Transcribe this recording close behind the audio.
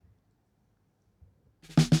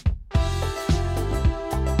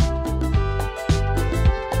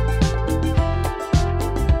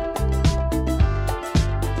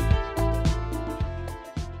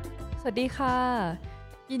วัสดีค่ะ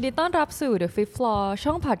ยินดีต้อนรับสู่ The Fifth Floor ช่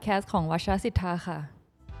องพอดแคสต์ของวชรศิทธาค่ะ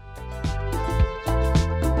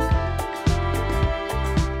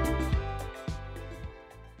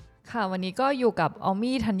ค่ะวันนี้ก็อยู่กับออม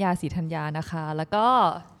มี่ธัญญาศรีธัญญานะคะแล้วก็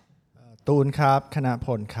ตูนครับคณพ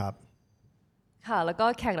ลครับค่ะแล้วก็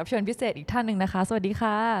แขกรับเชิญพิเศษอีกท่านหนึ่งนะคะสวัสดี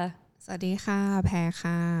ค่ะสวัสดีค่ะแพร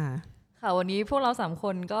ค่ะค่ะวันนี้พวกเรา3ค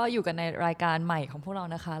นก็อยู่กันในรายการใหม่ของพวกเรา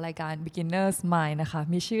นะคะรายการ Beginner's Mind นะคะ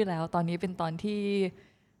มีชื่อแล้วตอนนี้เป็นตอนที่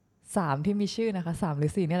3ที่มีชื่อนะคะ3หรื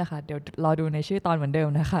อ4เนี่ยแหละค่ะเดี๋ยวรอดูในชื่อตอนเหมือนเดิม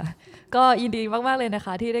นะคะก็ยินดีมากๆเลยนะค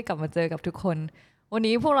ะที่ได้กลับมาเจอกับทุกคนวัน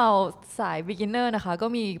นี้พวกเราสาย beginner นะคะก็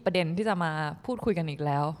มีประเด็นที่จะมาพูดคุยกันอีกแ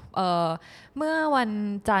ล้วเมื่อวัน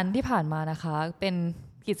จันทร์ที่ผ่านมานะคะเป็น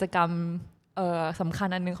กิจกรรมสำคัญ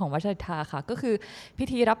อันนึงของวัดชัยธาค่ะก็คือพิ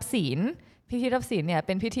ธีรับศีลเนี่ยเ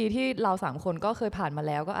ป็นพิธีที่เรา3คนก็เคยผ่านมา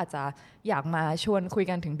แล้วก็อาจจะอยากมาชวนคุย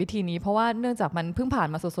กันถึงพิธีนี้เพราะว่าเนื่องจากมันเพิ่งผ่าน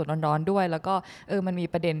มาสดๆร้อนๆด้วยแล้วก็มันมี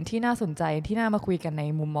ประเด็นที่น่าสนใจที่น่ามาคุยกันใน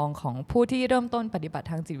มุมมองของผู้ที่เริ่มต้นปฏิบัติ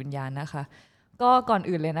ทางจิตวิญญาณนะคะก็ก่อน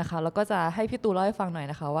อื่นเลยนะคะแล้วก็จะให้พี่ตูเล่าให้ฟังหน่อย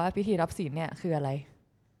นะคะว่าพิธีรับศีลเนี่ยคืออะไร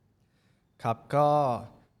ครับก็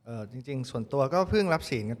จริงๆส่วนตัวก็เพิ่งรับ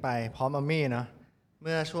ศีลกันไปพร้อมอมี่เนาะเ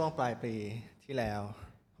มื่อช่วงปลายปีที่แล้ว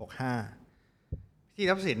65พิธี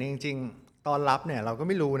รับศีลจริงๆตอนรับเนี่ยเราก็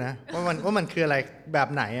ไม่รู้นะว่ามันคืออะไรแบบ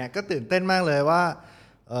ไหนอ่ะก็ตื่นเต้นมากเลยว่า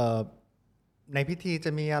ในพิธีจ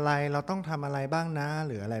ะมีอะไรเราต้องทำอะไรบ้างนะ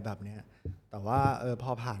หรืออะไรแบบเนี้ยแต่ว่าพ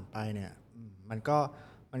อผ่านไปเนี่ยมัน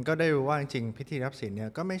ก็ได้รู้ว่าจริงๆพิธีรับศีลเนี่ย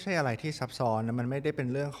ก็ไม่ใช่อะไรที่ซับซ้อนนะมันไม่ได้เป็น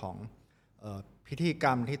เรื่องของพิธีกร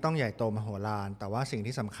รมที่ต้องใหญ่โตมโหฬารแต่ว่าสิ่ง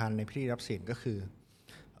ที่สำคัญในพิธีรับศีลก็คือ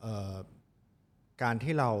การ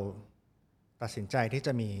ที่เราตัดสินใจที่จ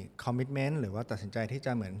ะมีคอมมิตเมนต์หรือว่าตัดสินใจที่จ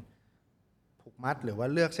ะเหมือนผูกมัดหรือว่า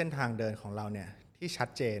เลือกเส้นทางเดินของเราเนี่ยที่ชัด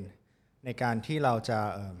เจนในการที่เราจะ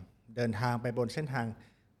เดินทางไปบนเส้นทาง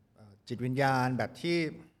จิตวิญญาณแบบที่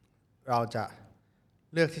เราจะ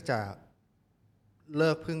เลือกที่จะเลิ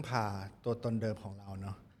กพึ่งพาตัวตนเดิมของเราเน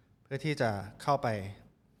าะเพื่อที่จะเข้าไป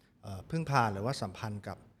พึ่งพาหรือว่าสัมพันธ์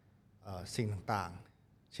กับสิ่งต่าง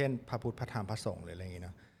ๆเช่นพระพุทธพระธรรมพระสงฆ์หรืออะไรอย่างนี้เน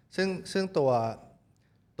าะซึ่ง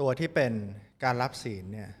ตัวที่เป็นการรับศีล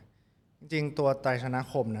เนี่ยจริงๆตัวไตรสรณ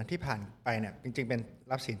คมนะที่ผ่านไปเนี่ยจริงๆเป็น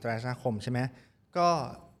รับศีลไตรสรณคมใช่ไหมก็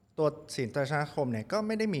ตัวศีลไตรสรณคมเนี่ยก็ไ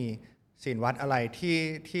ม่ได้มีศีลวัดอะไร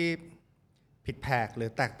ที่ผิดแผกหรือ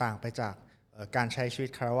แตกต่างไปจากการใช้ชีวิต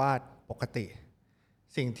ฆราวาสปกติ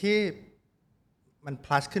สิ่งที่มัน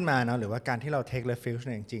plus ขึ้นมาเนาะหรือว่าการที่เรา take refuge เ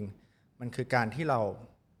นี่ยจริงๆมันคือการที่เรา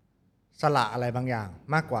สละอะไรบางอย่าง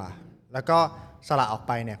มากกว่าแล้วก็สละออกไ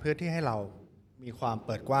ปเนี่ยเพื่อที่ให้เรามีความเ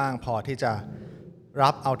ปิดกว้างพอที่จะรั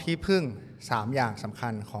บเอาที่พึ่ง3อย่างสำคั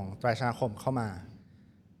ญของไตรสรณคมเข้ามา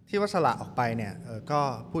ที่ว่าสละออกไปเนี่ยก็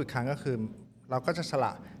พูดอีกครั้งก็คือเราก็จะสล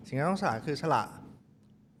ะสิ่งที่ต้องสละคือสละ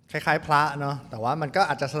คล้ายๆพระเนาะแต่ว่ามันก็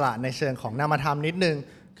อาจจะสละในเชิงของนามธรรมนิดนึง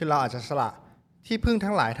คือเราอาจจะสละที่พึ่ง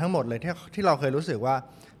ทั้งหลายทั้งหมดเลยที่เราเคยรู้สึกว่า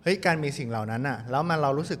เฮ้ยการมีสิ่งเหล่านั้นน่ะแล้วเรา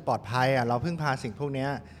รู้สึกปลอดภัยอ่ะเราพึ่งพาสิ่งพวกนี้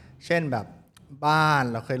เช่นแบบบ้าน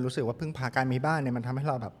เราเคยรู้สึกว่าพึ่งพาการมีบ้านเนี่ยมันทำให้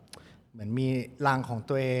เราแบบเหมือนมีรังของ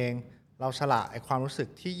ตัวเองเราสละไอ้ความรู้สึก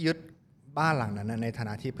ที่ยึดบ้านหลังนั้นในฐาน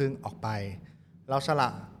ะที่พึ่งออกไปเราสละ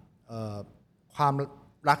ความ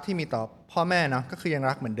รักที่มีต่อพ่อแม่เนาะก็คือยัง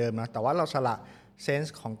รักเหมือนเดิมนะแต่ว่าเราสละเซน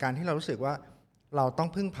ส์ของการที่เรารู้สึกว่าเราต้อง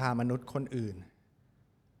พึ่งพามนุษย์คนอื่น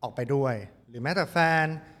ออกไปด้วยหรือแม้แต่แฟน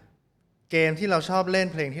เกมที่เราชอบเล่น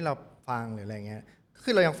เพลงที่เราฟังหรืออะไรเงี้ยคื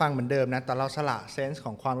อเรายังฟังเหมือนเดิมนะแต่เราสละเซนส์ข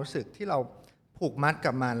องความรู้สึกที่เราผูกมัด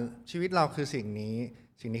กับมันชีวิตเราคือสิ่งนี้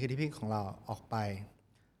คือที่พึ่งของเราออกไป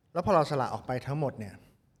แล้วพอเราสละออกไปทั้งหมดเนี่ย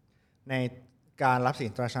ในการรับศี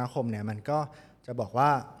ลไตรสรณคมเนี่ยมันก็จะบอกว่า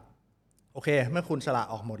โอเคเมื่อคุณสละ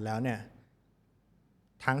ออกหมดแล้วเนี่ย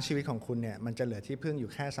ทั้งชีวิตของคุณเนี่ยมันจะเหลือที่พึ่งอ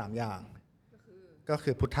ยู่แค่3อย่างก็คื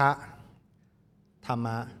อพุทธะธรรม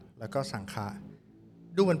ะแล้วก็สังฆะ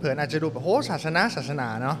ดูเผินๆอาจจะดูแบบโหศาสนา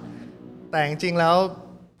เนาะแต่จริงๆแล้ว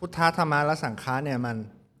พุทธะธรรมะและสังฆะเนี่ยมั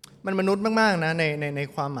นมนุษย์มากๆนะใน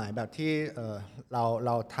ความหมายแบบที่เ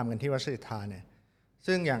ราทำกันที่วัดศิทธาเนี่ย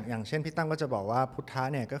ซึ่งอย่างเช่นพี่ตั้งก็จะบอกว่าพุทธะ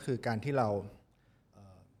เนี่ยก็คือการที่เรา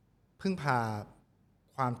พึ่งพา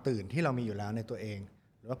ความตื่นที่เรามีอยู่แล้วในตัวเอง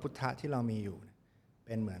หรือว่าพุทธะที่เรามีอยู่เ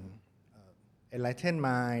ป็นเหมือนenlightened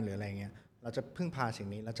mind หรืออะไรเงี้ยเราจะพึ่งพาสิ่ง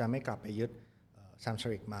นี้เราจะไม่กลับไปยึด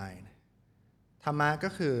samsaric mind ธรรมะก็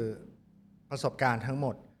คือประสบการณ์ทั้งหม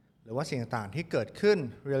ดหรือว่าสิ่งต่างๆที่เกิดขึ้น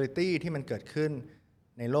reality ที่มันเกิดขึ้น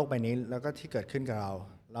ในโลกใบนี้แล้วก็ที่เกิดขึ้นกับเ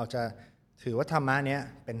ราจะถือว่าธรรมะเนี้ย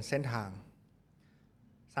เป็นเส้นทาง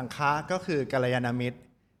สังฆะก็คือกัลยาณมิตร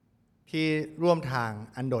ที่ร่วมทาง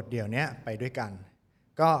อันโดดเดี่ยวเนี้ยไปด้วยกัน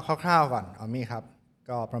ก็คร่าวๆก่อนออมมี่ครับ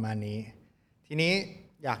ก็ประมาณนี้ทีนี้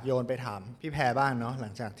อยากโยนไปถามพี่แพรบ้างเนาะหลั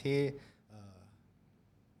งจากที่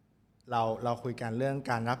เราคุยกันเรื่อง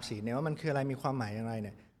การรับศีลเนี่ยว่ามันคืออะไรมีความหมายอย่างไรเ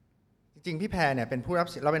นี่ยจริงๆพี่แพรเนี่ยเป็นผู้รับ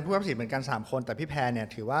ศีลเราเป็นผู้รับศีลเหมือนกัน3คนแต่พี่แพรเนี่ย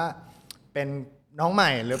ถือว่าเป็นน้องให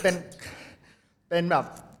ม่หรือเป็นแบบ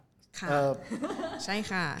ใช่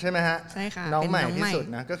ค่ะใช่ไหมฮะใช่ค่ะน้องใหม่ที่สุด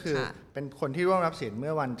นะก็คือเป็นคนที่ร่วมรับศีลเ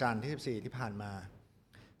มื่อวันจันทร์ที่14ที่ผ่านมา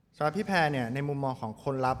สำหรับพี่แพรเนี่ยในมุมมองของค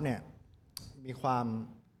นรับเนี่ยมีความ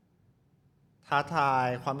ท้าทาย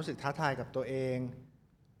ความรู้สึกท้าทายกับตัวเอง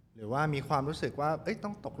หรือว่ามีความรู้สึกว่าต้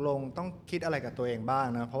องตกลงต้องคิดอะไรกับตัวเองบ้าง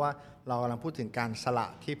นะเพราะว่าเรากำลังพูดถึงการสละ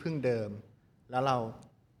ที่พึ่งเดิมแล้วเรา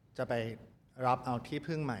จะไปรับเอาที่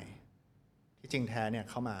พึ่งใหม่ที่จริงแท้เนี่ย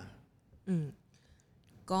เข้ามา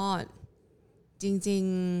ก็จริง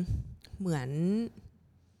ๆเหมือน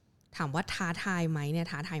ถามว่าท้าทายไหมเนี่ย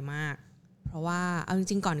ท้าทายมากเพราะว่าเอาจ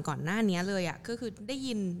ริงๆก่อนหน้านี้เลยอ่ะก็คือได้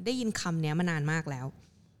ยินคำนี้มานานมากแล้ว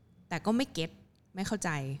แต่ก็ไม่เก็ตไม่เข้าใจ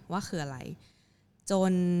ว่าคืออะไรจ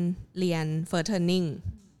นเรียน First Turning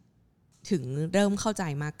ถึงเริ่มเข้าใจ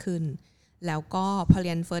มากขึ้นแล้วก็พอเ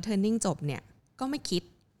รียน First Turning จบเนี่ยก็ไม่คิด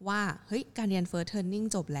ว่าเฮ้ยการเรียน First Turning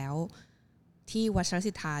จบแล้วที่วัชร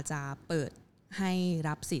ศิทธาจะเปิดให้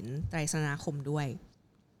รับศีลไตรสรณคมด้วย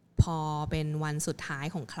พอเป็นวันสุดท้าย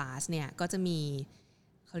ของคลาสเนี่ยก็จะมี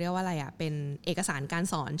เขาเรียกว่าอะไรอ่ะเป็นเอกสารการ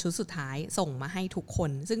สอนชุดสุดท้ายส่งมาให้ทุกค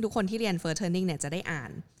นซึ่งทุกคนที่เรียน First Turning เนี่ยจะได้อ่า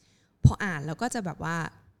นพออ่านแล้วก็จะแบบว่า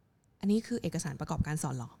อันนี้คือเอกสารประกอบการสอ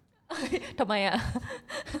นหรอ ทำไมอ่ะ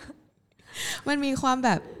มันมีความแบ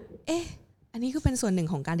บอันนี้คือเป็นส่วนหนึ่ง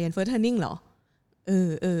ของการเรียน First Turning เหรอ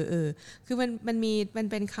คือมัน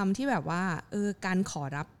เป็นคำที่แบบว่าการขอ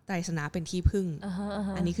รับไตรสรณะเป็นที่พึ่ง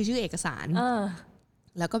อันนี้คือชื่อเอกสาร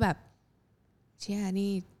แล้วก็แบบเชื่อนี่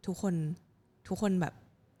ทุกคนแบบ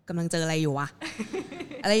กำลังเจออะไรอยู่วะ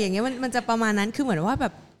อะไรอย่างเงี้ยมันจะประมาณนั้นคือเหมือนว่าแบ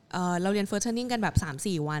บเราเรียน First Turning กันแบบ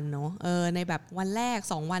 3-4 วันเนาะในแบบวันแรก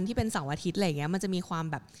2วันที่เป็นเสาร์อาทิตย์อะไรอย่างเงี้ยมันจะมีความ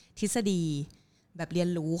แบบทฤษฎีแบบเรียน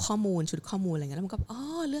รู้ข้อมูลชุดข้อมูลอะไรเงี้ยแล้วมันก็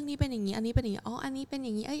เรื่องนี้เป็นอย่างนี้อันนี้เป็นอย่างนี้อันนี้เป็นอ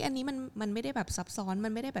ย่างนี้อันนี้มันไม่ได้แบบซับซ้อนมั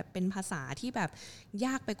นไม่ได้แบบเป็นภาษาที่แบบย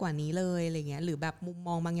ากไปกว่านี้เลยอะไรเงี้ยหรือแบบมุมม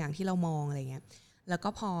องบางอย่างที่เรามองอะไรเงี้ยแล้วก็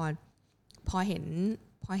พอเ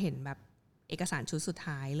ห็นแบบเอกสารชุดสุด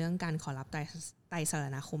ท้ายเรื่องการขอรับไตรสร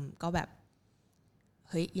ณคมก็แบบ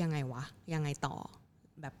เฮ้ยยังไงวะยังไงต่อ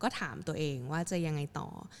แบบก็ถามตัวเองว่าจะยังไงต่อ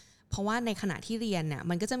เพราะว่าในขณะที่เรียนเนี่ย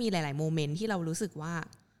มันก็จะมีหลายๆโมเมนต์ที่เรารู้สึกว่า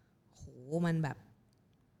โหมันแบบ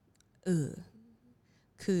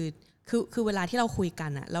คือเวลาที่เราคุยกั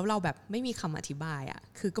นอะแล้วเราแบบไม่มีคำอธิบายอะ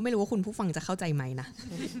คือก็ไม่รู้ว่าคุณผู้ฟังจะเข้าใจไหมนะ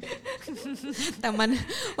แต่มัน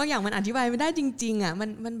บางอย่างมันอธิบายไม่ได้จริงๆอะ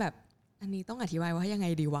มันแบบอันนี้ต้องอธิบายว่ายังไง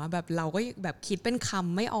ดีวะแบบเราก็แบบคิดเป็นค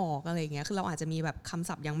ำไม่ออกอะไรอย่างเงี้ยคือเราอาจจะมีแบบคำ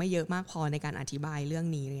ศัพท์ยังไม่เยอะมากพอในการอธิบายเรื่อง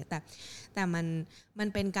นี้เลยแต่มัน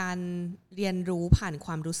เป็นการเรียนรู้ผ่านค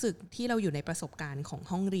วามรู้สึกที่เราอยู่ในประสบการณ์ของ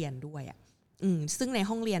ห้องเรียนด้วยอะซึ่งใน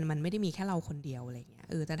ห้องเรียนมันไม่ได้มีแค่เราคนเดียวอะไรอย่างเงี้ย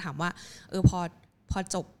แต่ถามว่าพอ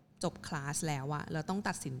จบคลาสแล้วอะเราต้อง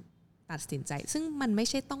ตัดสินใจซึ่งมันไม่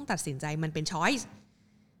ใช่ต้องตัดสินใจมันเป็น choice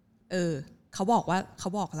เขาบอก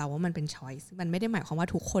เราว่ามันเป็น choice มันไม่ได้หมายความว่า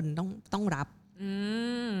ทุกคนต้องรับ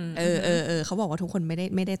เขาบอกว่าทุกคนไ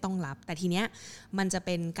ม่ได้ต้องรับแต่ทีเนี้ยมันจะเ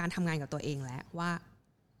ป็นการทำงานกับตัวเองแล้วว่า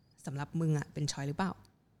สำหรับมึงอะเป็น choice หรือเปล่า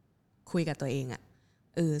คุยกับตัวเองอะ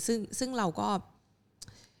ซึ่งเราก็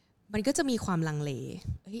มันก็จะมีความลังเล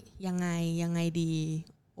ยังไงดี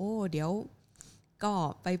เดี๋ยวก็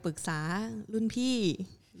ไปปรึกษารุ่นพี่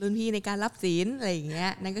ในการรับศีลอะไรอย่างเงี้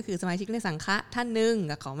ยนั่นก็คือสมาชิกในสังฆะท่านนึง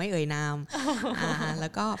ก็ขอไม่เอ่ยนาม แล้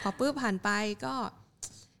วก็พอปุ๊บผ่านไปก็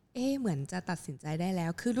เหมือนจะตัดสินใจได้แล้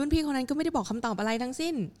วคือรุ่นพี่คนนั้นก็ไม่ได้บอกคำตอบอะไรทั้ง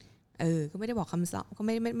สิ้นก็ไม่ได้บอกคำตอบก็ไ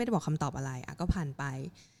ม่ได้บอกคำตอบอะไรก็ผ่านไป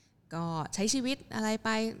ก็ใช้ชีวิตอะไรไป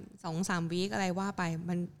 2-3 วีคอะไรว่าไป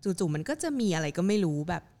มันจู่ๆมันก็จะมีอะไรก็ไม่รู้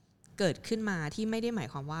แบบเกิดขึ้นมาที่ไม่ได้หมาย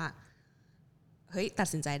ความว่าเฮ้ยตัด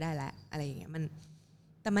สินใจได้แล้วอะไรอย่างเงี้ย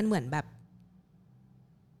แต่มันเหมือนแบบ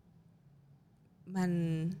มั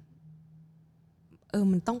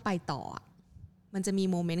นต้องไปต่อมันจะมี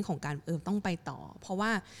โมเมนต์ของการต้องไปต่อเพราะว่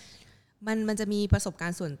ามันจะมีประสบกา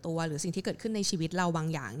รณ์ส่วนตัวหรือสิ่งที่เกิดขึ้นในชีวิตเราบาง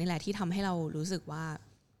อย่างนี่แหละที่ทำให้เรารู้สึกว่า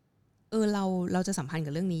เราจะสัมพันธ์กั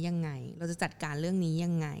บเรื่องนี้ยังไงเราจะจัดการเรื่องนี้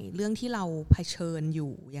ยังไงเรื่องที่เราเผชิญอ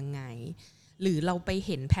ยู่ยังไงหรือเราไปเ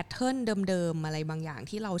ห็นแพทเทิร์นเดิมๆอะไรบางอย่าง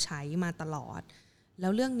ที่เราใช้มาตลอดแล้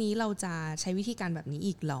วเรื่องนี้เราจะใช้วิธีการแบบนี้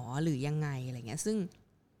อีกหรอหรือยังไงอะไรเงี้ยซึ่ง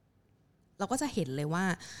เราก็จะเห็นเลยว่า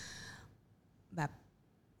แบบ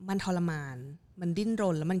มันทรมานมันดิ้นร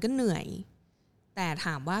นแล้วมันก็เหนื่อยแต่ถ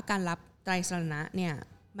ามว่าการรับไตรสรณะเนี่ย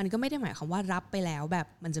มันก็ไม่ได้หมายความว่ารับไปแล้วแบบ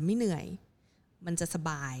มันจะไม่เหนื่อยมันจะส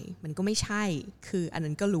บายมันก็ไม่ใช่คืออัน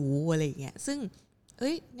นั้นก็รู้อะไรอย่างเงี้ยซึ่ง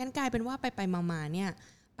งั้นกลายเป็นว่าไปมาเนี่ย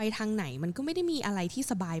ไป ไปทางไหนมันก็ไม่ได้มีอะไรที่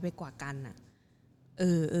สบายไปกว่ากันน่ะ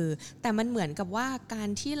แต่มันเหมือนกับว่าการ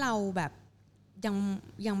ที่เราแบบ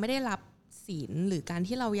ยังไม่ได้รับศีลหรือการ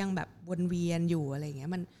ที่เรายังแบบวนเวียนอยู่อะไรเงี้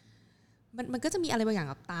ยมันก็จะมีอะไรบางอย่าง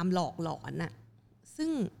แบบตามหลอกหลอนน่ะซึ่ง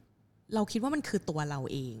เราคิดว่ามันคือตัวเรา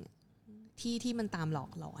เองที่มันตามหลอ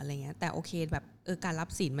กหลอนอะไรเงี้ยแต่โอเคแบบการรับ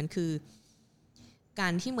ศีลมันคือกา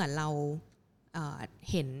รที่เหมือนเรา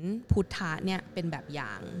เห็นพุทธะเนี่ยเป็นแบบอย่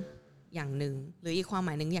างหนึ่งหรืออีกความหม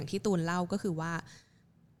ายหนึ่งอย่างที่ตูนเล่าก็คือว่า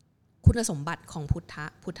คุณสมบัติของ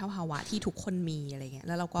พุทธภาวะที่ทุกคนมีอะไรเงี้ยแ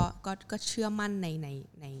ล้วเราก็เชื่อมั่น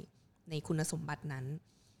ในคุณสมบัตินั้น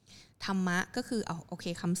ธรรมะก็คือโอเค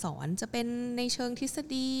คำสอนจะเป็นในเชิงทฤษ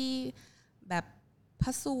ฎีแบบพร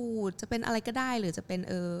ะสูตรจะเป็นอะไรก็ได้หรือจะเป็น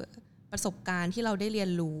ประสบการณ์ที่เราได้เรีย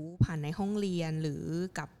นรู้ผ่านในห้องเรียนหรือ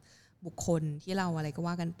กับบุคคลที่เราอะไรก็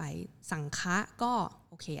ว่ากันไปสังฆะก็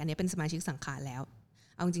โอเคอันนี้เป็นสมาชิกสังฆะแล้ว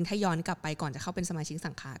เอาจริงถ้าย้อนกลับไปก่อนจะเข้าเป็นสมาชิก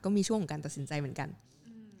สังฆะก็มีช่วงของการตัดสินใจเหมือนกัน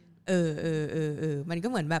มันก็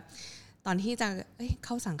เหมือนแบบตอนที่จะเ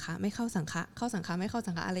ข้าสังฆะไม่เข้าสังฆะเข้าสังฆะไม่เข้า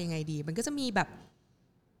สังฆะอะไรยังไงดีมันก็จะมีแบบ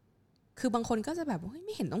คือบางคนก็จะแบบไ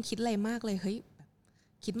ม่เห็นต้องคิดอะไรมากเลยเฮ้ยแบบ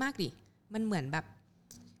คิดมากดิมันเหมือนแบบ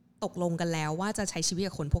ตกลงกันแล้วว่าจะใช้ชีวิต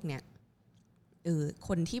กับคนพวกเนี้ยค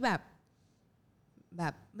นที่แบบ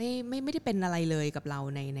ไม่ได้เป็นอะไรเลยกับเรา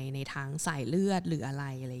ในทางสายเลือดหรืออะไร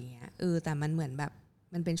เงี้ยแต่มันเหมือนแบบ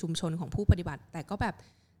มันเป็นชุมชนของผู้ปฏิบัติแต่ก็แบบ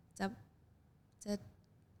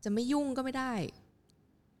จะไม่ยุ่งก็ไม่ได้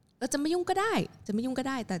จะไม่ยุ่งก็ไ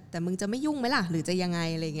ด้แต่มึงจะไม่ยุ่งไหมล่ะหรือจะยังไง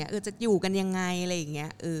อะไรเงี้ยจะอยู่กันยังไงอะไรอย่างเงี้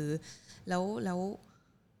ยแล้ว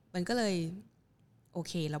มันก็เลยโอ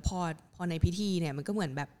เคแล้วพอในพิธีเนี่ยมันก็เหมือ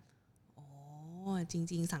นแบบอ๋อจ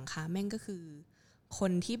ริงๆสังฆะแม่งก็คือค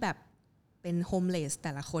นที่แบบเป็นโฮมเลสแ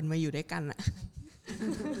ต่ละคนมาอยู่ด้วยกันอะ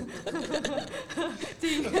จ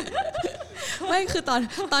ริงไม่คือ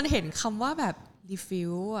ตอนเห็นคำว่าแบบ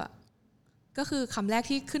refill อะก็คือคำแรก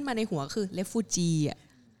ที่ขึ้นมาในหัวคือ refugee อะ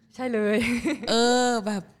ใช่เลยแ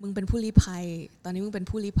บบมึงเป็นผู้ลี้ภัยตอนนี้มึงเป็น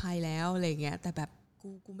ผู้ลี้ภัยแล้วอะไรเงี้ยแต่แบบ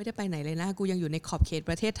กูไม่ได้ไปไหนเลยนะกูยังอยู่ในขอบเขต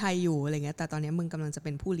ประเทศไทยอยู่อะไรเงี้ยแต่ตอนนี้มึงกำลังจะเ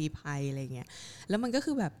ป็นผู้ลี้ภัยอะไรเงี้ยแล้วมันก็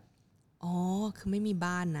คือแบบอ๋อคือไม่มี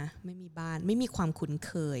บ้านนะไม่มีบ้านไม่มีความคุ้นเ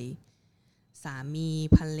คยสามี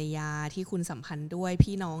ภรรยาที่คุณสัมพันธ์ด้วย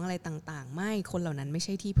พี่น้องอะไรต่างๆไม่คนเหล่านั้นไม่ใ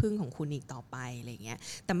ช่ที่พึ่งของคุณอีกต่อไปอะไรเงี้ย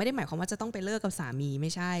แต่ไม่ได้หมายความว่าจะต้องไปเลิกกับสามีไ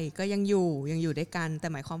ม่ใช่ก็ยังอยู่ด้วยกันแต่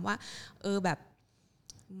หมายความว่าแบบ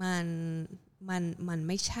มันไ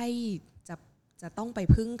ม่ใช่จะต้องไป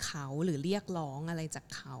พึ่งเขาหรือเรียกร้องอะไรจาก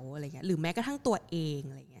เขาอะไรเงี้ยหรือแม้กระทั่งตัวเอง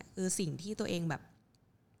อะไรเงี้ยสิ่งที่ตัวเองแบบ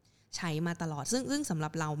ใช้มาตลอดซึ่งสำหรั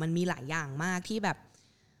บเรามันมีหลายอย่างมากที่แบบ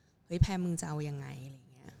เฮ้ยแพรมึงจะเอายังไงอะไร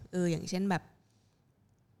เงี้ยอย่างเช่นแบบ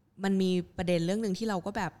มันมีประเด็นเรื่องนึงที่เรา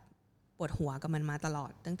ก็แบบปวดหัวกับมันมาตลอ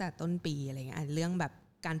ดตั้งแต่ต้นปีอะไรเงี้ยเรื่องแบบ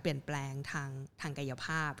การเปลี่ยนแปลงทางกายภ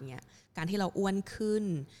าพเงี้ยการที่เราอ้วนขึ้น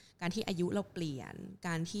การที่อายุเราเปลี่ยนก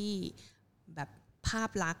ารที่แบบภาพ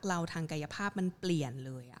ลักษณ์เราทางกายภาพมันเปลี่ยนเ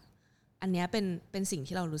ลยอ่ะอันนี้เป็นสิ่ง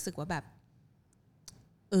ที่เรารู้สึกว่าแบบ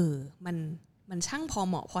มันช่างพอ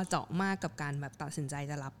เหมาะพอเจาะมากกับการแบบตัดสินใจ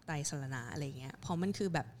จะรับไตรสรณะอะไรเงี้ยเพราะมันคือ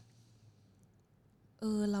แบบ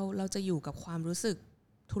เราจะอยู่กับความรู้สึก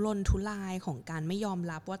ทุรนทุรายของการไม่ยอม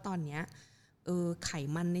รับว่าตอนเนี้ยไข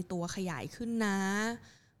มันในตัวขยายขึ้นนะ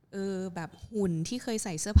แบบหุ่นที่เคยใ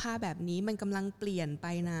ส่เสื้อผ้าแบบนี้มันกำลังเปลี่ยนไป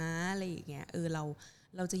นะอะไรอย่างเงี้ยเ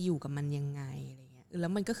ราจะอยู่กับมันยังไงอะไรเงี้ยแล้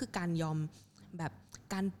วมันก็คือการยอมแบบ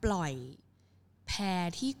การปล่อยแพร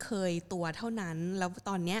ที่เคยตัวเท่านั้นแล้ว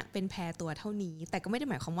ตอนเนี้ยเป็นแพรตัวเท่านี้แต่ก็ไม่ได้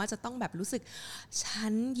หมายความว่าจะต้องแบบรู้สึกฉั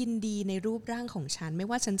นยินดีในรูปร่างของฉันไม่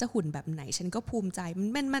ว่าฉันจะหุ่นแบบไหนฉันก็ภูมิใจ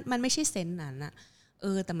มันไม่ใช่เซนส์นั้นอะ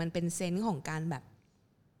แต่มันเป็นเซนส์ของการแบบ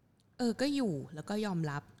ก็อยู่แล้วก็ยอม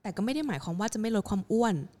รับแต่ก็ไม่ได้หมายความว่าจะไม่ลดความอ้ว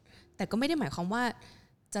นแต่ก็ไม่ได้หมายความว่า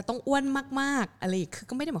จะต้องอ้วนมากๆอะไรคือ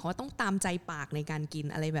ก็ไม่ได้หมายความว่าต้องตามใจปากในการกิน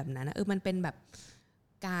อะไรแบบนั้นนะมันเป็นแบบ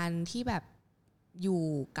การที่แบบอยู่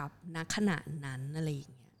กับณขณะนั้นอะไรอย่า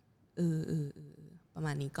งเงี้ยประม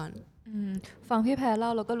าณนี้ก่อนฟังพี่แพรเล่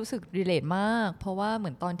าแล้วก็รู้สึกรีเลทมากเพราะว่าเหมื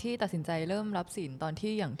อนตอนที่ตัดสินใจเริ่มรับศีลตอน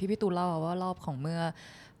ที่อย่างที่พี่ตูนเล่าว่ารอบของเมื่อ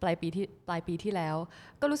ปลายปีที่แล้ว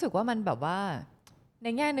ก็รู้สึกว่ามันแบบว่าใน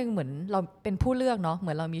แง่นึงเหมือนเราเป็นผู้เลือกเนาะเห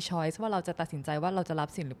มือนเรามีช้อยส์ว่าเราจะตัดสินใจว่าเราจะรับ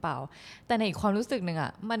ศีลหรือเปล่าแต่ในอีกความรู้สึกนึงอ่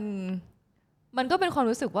ะมันก็เป็นความ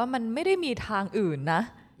รู้สึกว่ามันไม่ได้มีทางอื่นนะ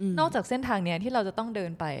นอกจากเส้นทางเนี้ยที่เราจะต้องเดิ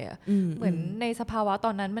นไปอ่ะเหมือนในสภาวะต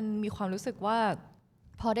อนนั้นมันมีความรู้สึกว่า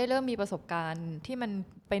พอได้เริ่มมีประสบการณ์ที่มัน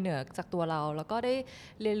ไปเหนือจากตัวเราแล้วก็ได้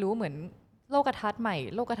เรียนรู้เหมือนโลกทัศน์ใหม่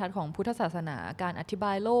โลกทัศน์ของพุทธศาสนาการอธิบ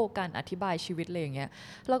ายโลกการอธิบายชีวิตอะไรอย่างเงี้ย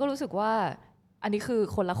เราก็รู้สึกว่า อันนี้คือ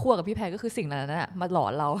คนละขั้วกับพี่แพรก็คือสิ่งนั้นน่ะมาหลอ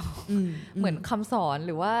นเราเหมือนคำสอนห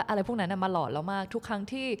รือว่าอะไรพวกนั้นน่ะมาหลอนเรามากทุกครั้ง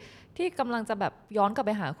ที่กำลังจะแบบย้อนกลับไ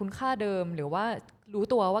ปหาคุณค่าเดิมหรือว่ารู้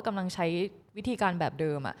ตัวว่ากำลังใช้วิธีการแบบเ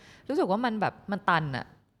ดิมอะรู้สึกว่ามันแบบมันตันอะ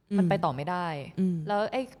มันไปต่อไม่ได้แล้ว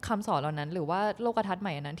ไอ้คำสอนเหล่านั้นหรือว่าโลกทัศน์ให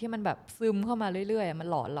ม่นั้นที่มันแบบซึมเข้ามาเรื่อยๆมัน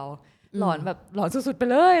หลอนเราหลอนแบบหลอนสุดๆไป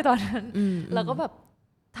เลยตอนนั้นแล้วก็แบบ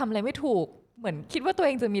ทำอะไรไม่ถูกเหมือนคิดว่าตัวเอ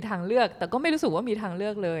งจะมีทางเลือกแต่ก็ไม่รู้สึกว่ามีทางเลื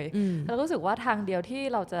อกเลยแล้วก็รู้สึกว่าทางเดียวที่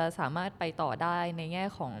เราจะสามารถไปต่อได้ในแง่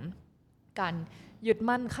ของการยึด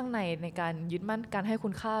มั่นข้างในการยึดมั่นการให้คุ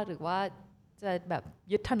ณค่าหรือว่าจะแบบ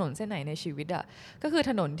ยึดถนนเส้นไหนในชีวิตอ่ะก็คือ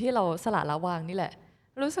ถนนที่เราสละละวางนี่แหละ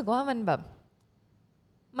รู้สึกว่ามันแบบ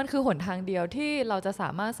มันคือหนทางเดียวที่เราจะสา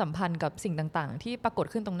มารถสัมพันธ์กับสิ่งต่างๆที่ปรากฏ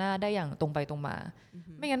ขึ้นตรงหน้าได้อย่างตรงไปตรงมา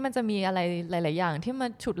ไม่งั้นมันจะมีอะไรหลายๆอย่างที่มัน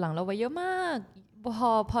ฉุดหลังเราไว้เยอะมาก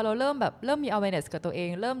พอเราเริ่มมี awareness กับตัวเอง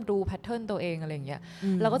เริ่มดู pattern ตัวเองอะไรอย่างเงี้ย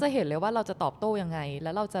เราก็จะเห็นเลยว่าเราจะตอบโต้ยังไงแ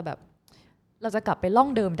ล้วเราจะกลับไปล่อง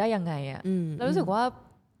เดิมได้ยังไงอะเรารู้สึกว่า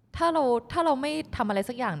ถ้าเราไม่ทำอะไร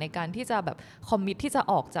สักอย่างในการที่จะแบบคอมมิตที่จะ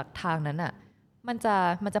ออกจากทางนั้นอะมัน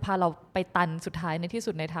จะพาเราไปตันสุดท้ายในที่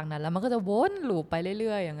สุดในทางนั้นแล้วมันก็จะวนลูปไปเ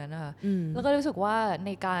รื่อยๆอย่างนั้นนะคะแล้วก็รู้สึกว่าใน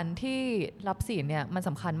การที่รับศีลเนี่ยมันส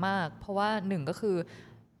ำคัญมากเพราะว่าหนึ่งก็คือ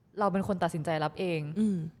เราเป็นคนตัดสินใจรับเอง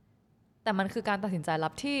แต่มันคือการตัดสินใจรั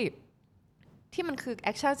บที่มันคือแอ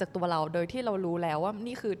คชั่นจากตัวเราโดยที่เรารู้แล้วว่า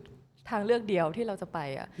นี่คือทางเลือกเดียวที่เราจะไป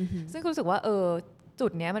อ่ะซึ่งรู้สึกว่าจุ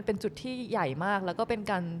ดเนี้ยมันเป็นจุดที่ใหญ่มากแล้วก็เป็น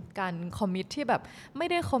การคอมมิตที่แบบไม่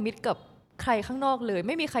ได้คอมมิตกับใครข้างนอกเลยไ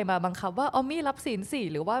ม่มีใครมาบังคับว่ามี่รับศีลสิ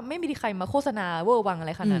หรือว่าไม่มีใครมาโฆษณาเวอร์วังอะไ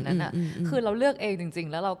รขนาดนั้นอ่ะคือเราเลือกเองจริง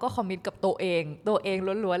ๆแล้วเราก็คอมมิตกับตัวเอง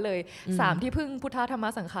ล้วนๆเลย3ที่พึ่งพุทธธรรม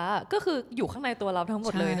สังฆะก็คืออยู่ข้างในตัวเราทั้งหม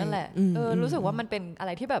ดเลยนั่นแหละรู้สึกว่ามันเป็นอะไ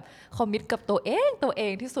รที่แบบคอมมิตกับตัวเอ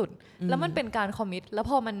งที่สุดแล้วมันเป็นการคอมมิตแล้ว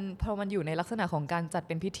พอมันอยู่ในลักษณะของการจัดเ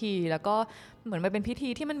ป็นพิธีแล้วก็เหมือนมันเป็นพิธี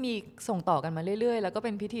ที่มันมีส่งต่อกันมาเรื่อยๆแล้วก็เ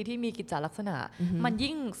ป็นพิธีที่มีกิจจลักษณะมัน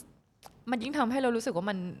ยิ่งทำให้เรารู้สึกว่า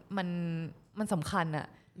มันสำคัญอะ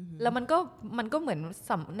แล้วมันก็เหมือน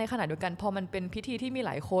ในขณะเดียวกันพอมันเป็นพิธีที่มีห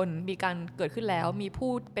ลายคนมีการเกิดขึ้นแล้วมีผู้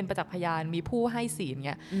เป็นประจักษ์พยานมีผู้ให้ศีลเ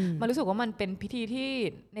นี่ยมันรู้สึกว่ามันเป็นพิธีที่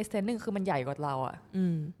ในเซนส์นึงคือมันใหญ่กว่าเราอะ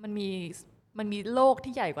มันมีโลก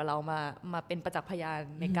ที่ใหญ่กว่าเรามาเป็นประจักษ์พยาน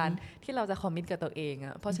ในการที่เราจะคอมมิตกับตัวเองอ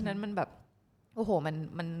ะเพราะฉะนั้นมันแบบโอ้โหมั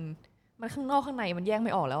นข้างนอกข้างในมันแยกไ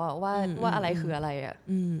ม่ออกแล้วอะว่าอะไรคืออะไรอะ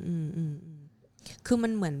คือมั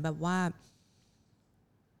นเหมือนแบบว่า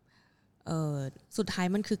สุดท้าย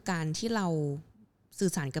มันคือการที่เราสื่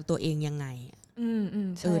อสารกับตัวเองยังไง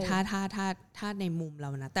ถ้าในมุมเรา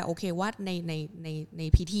นะแต่โอเคว่าใน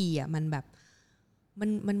พิธีอ่ะมันแบบ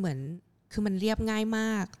มันเหมือนคือมันเรียบง่ายม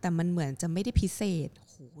ากแต่มันเหมือนจะไม่ได้พิเศษ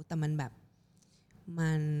โหแต่มันแบบมั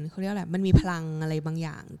นเขาเรียกอะไรมันมีพลังอะไรบางอ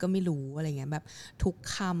ย่างก็ไม่รู้อะไรเงี้ยแบบทุก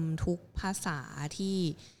คำทุกภาษา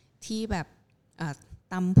ที่แบบ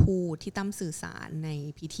ตั้มพูดที่ตั้มสื่อสารใน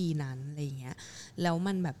พิธีนั้นอะไรเงี้ยแล้ว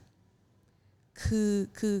มันแบบ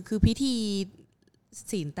คือพิธี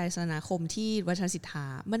ศีลไตรสรณคมที่วัชรศิทธา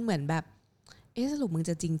มันเหมือนแบบสรุปมึง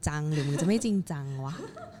จะจริงจังหรือมึงจะไม่จริงจังวะ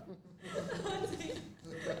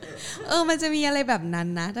มันจะมีอะไรแบบนั้น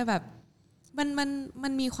นะแต่แบบมั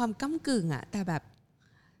นมีความก้ำกึ่งอะแต่แบบ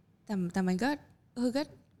แต่มันก็ก็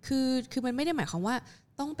คือมันไม่ได้หมายความว่า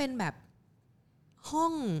ต้องเป็นแบบห้อ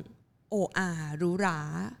งโออาหรูหรา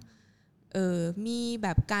มีแบ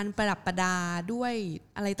บการประดับประดาด้วย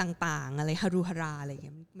อะไรต่างๆอะไรฮารุฮาราอะไรอย่างเ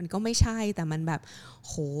งี้ยมันก็ไม่ใช่แต่มันแบบ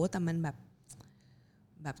โหแต่มันแบบ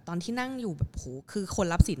ตอนที่นั่งอยู่แบบโหคือคน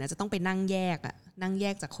รับศีลนะจะต้องไปนั่งแย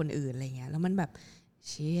กจากคนอื่นอะไรเงี้ยแล้วมันแบบเ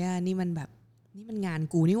ชี่ยนี่มันแบบนี่มันงาน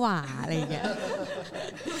กูนี่หว่าอะไรอย่างเงี้ย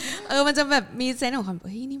มันจะแบบมีเซนส์ของความเ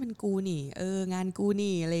ฮ้ยนี่มันกูนี่งานกู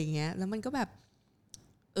นี่อะไรอย่างเงี้ยแล้วมันก็แบบ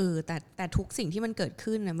แต่ทุกสิ่งที่มันเกิด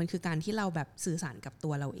ขึ้นนะมันคือการที่เราแบบสื่อสารกับตั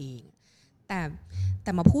วเราเองแ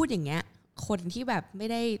ต่มาพูดอย่างเงี้ยคนที่แบบไม่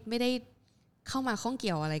ได้เข้ามาข้องเ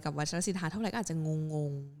กี่ยวอะไรกับวัชรศิทธาเท่าไหร่ก็อาจจะง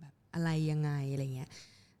งแบบอะไรยังไงอะไรเงี้ย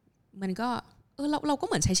มันก็เราก็เ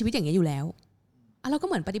หมือนใช้ชีวิตอย่างเงี้ยอยู่แล้วเราก็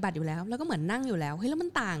เหมือนปฏิบัติอยู่แล้วแล้วก็เหมือนนั่งอยู่แล้วเฮ้ยแล้วมัน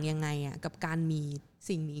ต่างยังไงอ่ะกับการมี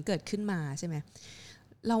สิ่งนี้เกิดขึ้นมาใช่ไหม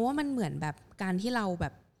เราว่ามันเหมือนแบบการที่เราแบ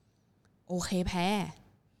บโอเคแพ้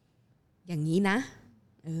อย่างนี้นะ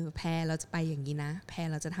แพ้เราจะไปอย่างนี้นะแพ้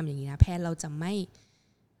เราจะทำอย่างนี้นะแพ้เราจะไม่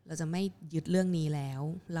ยึดเรื่องนี้แล้ว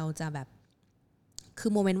เราจะแบบคื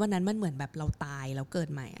อโมเมนต์วันนั้นมันเหมือนแบบเราตายแล้วเกิด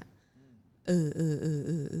ใหม่อ่ะ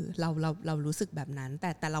เรารู้สึกแบบนั้น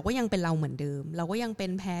แต่เราก็ยังเป็นเราเหมือนเดิมเราก็ยังเป็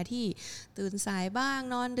นแพ้ที่ตื่นสายบ้าง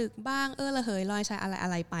นอนดึกบ้างระเหยลอยชายอะ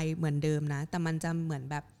ไรไปเหมือนเดิมนะแต่มันจะเหมือน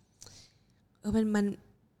แบบ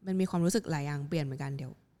มันมีความรู้สึกหลายอย่างเปลี่ยนเหมือนกันเดี๋ย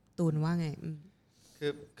วตูนว่าไง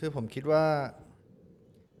คือผมคิดว่า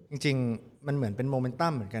จริง มันเหมือนเป็นโมเมนตั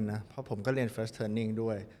มเหมือนกันนะเพราะผมก็เรียน first turning ด้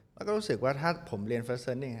วยแล้วก็รู้สึกว่าถ้าผมเรียน first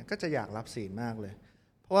turning ก็จะอยากรับศีลมากเลย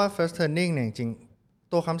เพราะว่า first turning เนี่ยจริง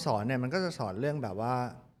ๆตัวคำสอนเนี่ยมันก็จะสอนเรื่องแบบว่า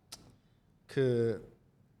คือ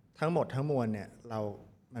ทั้งหมดทั้งมวลเนี่ย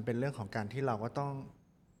มันเป็นเรื่องของการที่เราก็ต้อง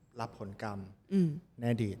รับผลกรรมใน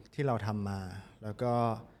อดีตที่เราทำมาแล้วก็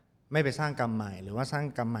ไม่ไปสร้างกรรมใหม่หรือว่าสร้าง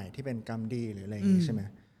กรรมใหม่ที่เป็นกรรมดีหรืออะไรอย่างนี้ใช่ไหม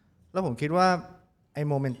แล้วผมคิดว่าไอ้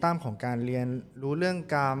โมเมนตัมของการเรียนรู้เรื่อง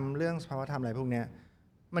กรรมเรื่องสภาวธรรมอะไรพวกนี้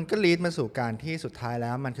มันก็ลีดมาสู่การที่สุดท้ายแ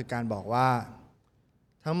ล้วมันคือการบอกว่า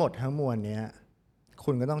ทั้งหมดทั้งมวลเนี้ย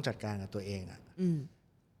คุณก็ต้องจัดการกับตัวเองอะ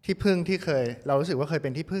ที่พึ่งที่เรารู้สึกว่าเคยเป็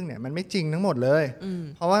นที่พึ่งเนี่ยมันไม่จริงทั้งหมดเลย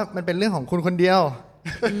เพราะว่ามันเป็นเรื่องของคุณคนเดียว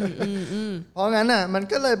เพราะงั้นน่ะมัน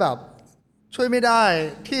ก็เลยแบบช่วยไม่ได้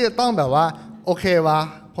ที่จะต้องแบบว่าโอเควะ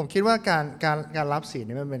ผมคิดว่าการรับศีลเ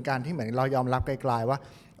นี่ยมันเป็นการที่เหมือนเรายอมรับไกลๆว่า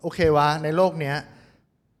โอเควะในโลกเนี้ย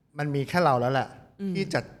มันมีแค่เราแล้วแหละที่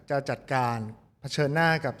จะจัดการเผชิญหน้า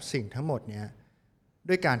กับสิ่งทั้งหมดเนี้ย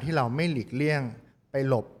ด้วยการที่เราไม่หลีกเลี่ยงไป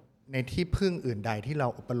หลบในที่พึ่งอื่นใดที่เรา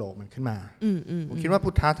อุปโลกมันขึ้นมาผมคิดว่าพุ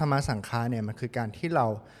ทธธรรมสังฆาเนี่ยมันคือการที่เรา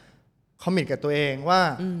คอมมิตกับตัวเองว่า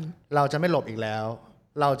เราจะไม่หลบอีกแล้ว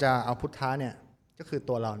เราจะเอาพุทธะเนี่ยก็คือ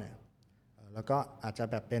ตัวเราเนี่ยแล้วก็อาจจะ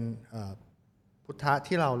แบบเป็นพุทธะ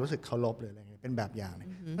ที่เรารู้สึกเคารพหรืออะไรเงี้ยเป็นแบบอย่างเนี่ย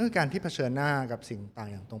นั่นคือการที่เผชิญหน้ากับสิ่งต่าง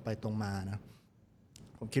อย่างตรงไปตรงมานะ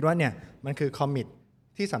ผมคิดว่าเนี่ยมันคือคอมมิต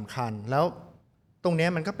ที่สำคัญแล้วตรงนี้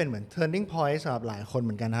มันก็เป็นเหมือน turning point สำหรับหลายคนเห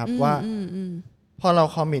มือนกันครับว่าพอเรา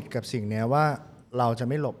คอมมิตกับสิ่งนี้ว่าเราจะ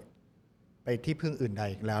ไม่หลบไปที่พึ่งอื่นใด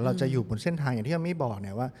อีกแล้วเราจะอยู่บนเส้นทางอย่างที่เราไม่บอกเ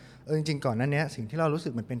นี่ยว่าจริงๆก่อนหน้านี้สิ่งที่เรารู้สึ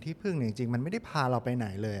กมันเป็นที่พึ่งเนี่ยจริงๆมันไม่ได้พาเราไปไหน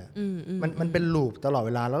เลยมันเป็นลูปตลอดเ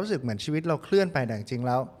วลาเรารู้สึกเหมือนชีวิตเราเคลื่อนไปแต่จริงๆแ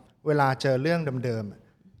ล้วเวลาเจอเรื่องเดิม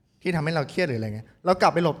ๆที่ทำให้เราเครียดหรืออะไรเงี้ยเรากลั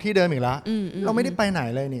บไปหลบที่เดิมอีกแล้วเราไม่ได้ไปไหน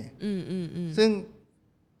เลยนี่ซึ่ง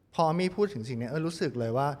พอมีพูดถึงสิ่งนี้รู้สึกเล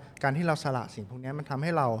ยว่าการที่เราสละสิ่งพวกนี้มันทำใ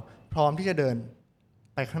ห้เราพร้อมที่จะเดิน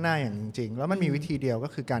ไปข้างหน้าอย่างจริงๆแล้วมันมีวิธีเดียวก็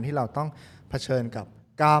คือการที่เราต้องเผชิญกับ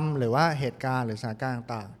กรรมหรือว่าเหตุการณ์หรือสถานการณ์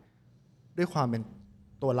ต่างๆด้วยความเป็น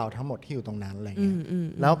ตัวเราทั้งหมดที่อยู่ตรงนั้นอะไรเงี้ย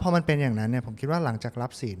แล้วพอมันเป็นอย่างนั้นเนี่ยผมคิดว่าหลังจากรั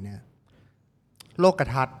บศีลเนี่ยโลก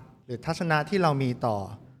ทัศน์หรือทัศนะที่เรามีต่อ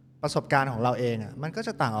ประสบการณ์ของเราเองอ่ะมันก็จ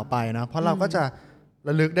ะต่างออกไปนะเพราะเราก็จะร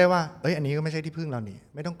ะลึกได้ว่าอันนี้ก็ไม่ใช่ที่พึ่งเรานี่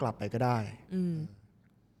ไม่ต้องกลับไปก็ได้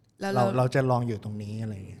เราจะลองอยู่ตรงนี้อะ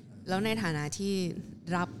ไรเงี้ยแล้วในฐานะที่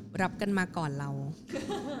รับกันมาก่อนเรา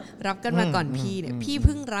รับกันมาก่อนพี่เนี่ยพี่เ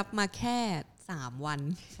พิ่งรับมาแค่3 วัน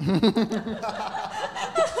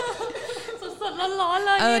สดๆร้อนๆเ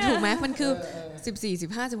ลยถูกไหมมันคือ14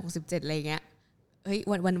 15 16 17อะไรเงี้ยเฮ้ย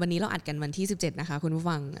วันนี้เราอัดกันวันที่17นะคะคุณผู้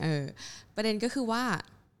ฟังประเด็นก็คือว่า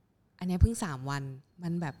อันนี้เพิ่ง3 วันมั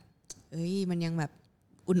นแบบมันยังแบบ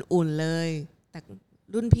อุ่นๆเลยแต่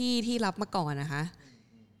รุ่นพี่ที่รับมาก่อนนะคะ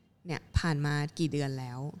เนี่ยผ่านมากี่เดือนแ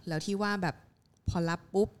ล้วที่ว่าแบบพอรับ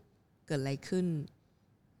ปุ๊บเกิดอะไรขึ้น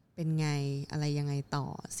เป็นไงอะไรยังไงต่อ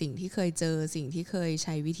สิ่งที่เคยเจอสิ่งที่เคยใ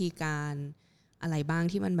ช้วิธีการอะไรบ้าง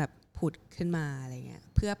ที่มันแบบผุดขึ้นมาอะไรเงี้ย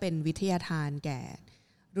เพื่อเป็นวิทยาทานแก่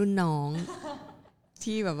รุ่นน้อง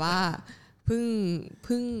ที่แบบว่าเ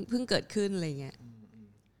พิ่งเกิดขึ้นอะไรเงี้ย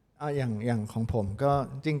อย่างของผมก็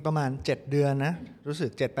จริงประมาณ7 เดือนนะรู้สึ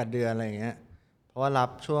ก 7-8 เดือนอะไรเงี้ยเพราะว่ารับ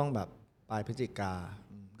ช่วงแบบปลายพฤศจิกา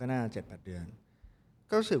ก็น่า 7-8 เดือน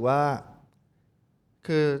ก็รู้สึกว่า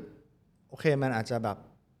คือโอเคมันอาจจะแบบ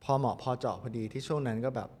พอเหมาะพอเจาะพอดีที่ช่วงนั้นก็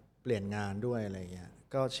แบบเปลี่ยนงานด้วยอะไรเงี้ย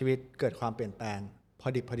ก็ชีวิตเกิดความเปลี่ยนแปลงพอ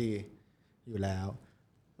ดิบพอดีอยู่แล้ว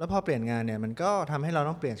พอเปลี่ยนงานเนี่ยมันก็ทำให้เรา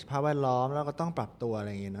ต้องเปลี่ยนสภาพแวดล้อมแล้วก็ต้องปรับตัวอะไร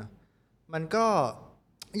อย่างเงี้ยเนาะมันก็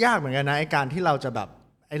ยากเหมือนกันนะไอ้การที่เราจะแบบ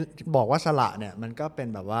บอกว่าสละเนี่ยมันก็เป็น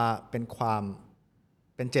แบบว่าเ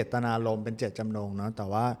ป็นเจตนารมณ์เป็นเจตจำนงเนาะแต่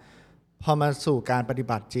ว่าพอมาสู่การปฏิ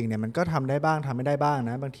บัติจริงเนี่ยมันก็ทำได้บ้างทำไม่ได้บ้าง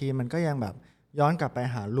นะบางทีมันก็ยังแบบย้อนกลับไป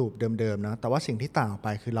หาลูปเดิมๆนะแต่ว่าสิ่งที่ต่างออกไป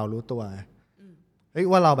คือเรารู้ตัว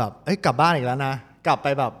ว่าเราแบบกลับบ้านอีกแล้วนะกลับไป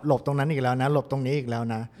แบบหลบตรงนั้นอีกแล้วนะหลบตรงนี้อีกแล้ว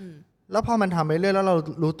นะแล้วพอมันทำไปเรื่อยแล้วเรา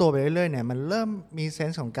รู้ตัวไปเรื่อยเนี่ยมันเริ่มมีเซน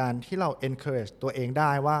ส์ของการที่เรา encourage ตัวเองไ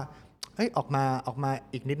ด้ว่าออกมา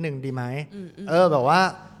อีกนิดนึงดีไหมแบบว่า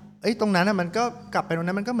ตรงนั้นมันก็กลับไปตรง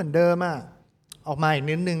นั้นมันก็เหมือนเดิมอ่ะออกมาอีก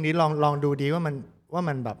นิดนึงนี้ลองดูดีว่า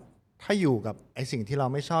มันแบบถ้าอยู่กับไอ้สิ่งที่เรา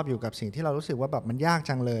ไม่ชอบอยู่กับสิ่งที่เรารู้สึกว่าแบบมันยาก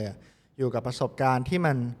จังเลยอ่ะอยู่กับประสบการณ์ที่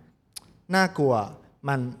มันน่ากลัว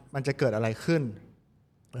มันจะเกิดอะไรขึ้น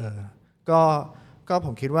ก็ผ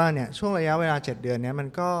มคิดว่าเนี่ยช่วงระยะเวลา7 เดือนนี้มัน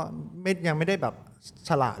ก็ยังไม่ได้แบบ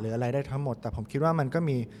สละหรืออะไรได้ทั้งหมดแต่ผมคิดว่ามันก็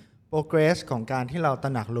มี progress ของการที่เราตร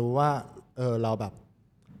ะหนักรู้ว่าเราแบบ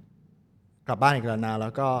กลับบ้านอีกแล้วนะแล้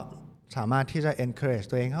วก็สามารถที่จะ encourage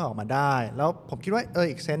ตัวเองให้ออกมาได้แล้วผมคิดว่า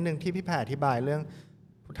อีกเซนส์นึงที่พี่แพรอธิบายเรื่อง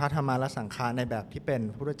พุทธธรรมและสังขารในแบบที่เป็น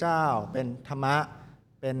พระพุทธเจ้าเป็นธรรมะ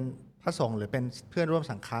เป็น พระสงฆ์หรือเป็นเพื่อนร่วม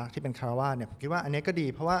สังฆะที่เป็นคฤหัสถ์เนี่ยผมคิดว่าอันนี้ก็ดี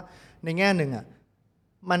เพราะว่าในแง่หนึ่งอ่ะ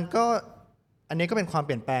มันก็อันนี้ก็เป็นความเป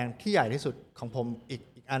ลี่ยนแปลงที่ใหญ่ที่สุดของผมอีก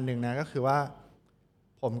อันหนึ่งนะก็คือว่า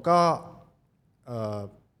ผมก็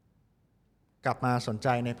กลับมาสนใจ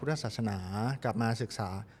ในพุทธศาสนากลับมาศึกษา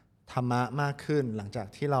ธรรมะมากขึ้นหลังจาก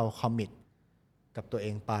ที่เราคอมมิตกับตัวเอ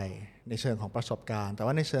งไปในเชิงของประสบการณ์แต่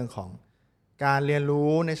ว่าในเชิงของการเรียน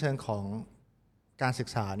รู้ในเชิงของการศึก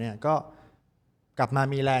ษาเนี่ยก็กลับมา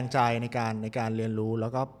มีแรงใจในการเรียนรู้แล้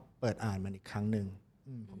วก็เปิดอ่านมันอีกครั้งหนึ่ง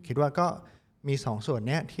ผมคิดว่าก็มีสองส่วน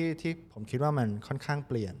เนี้ยที่ผมคิดว่ามันค่อนข้างเ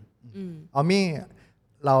ปลี่ยนออมมี่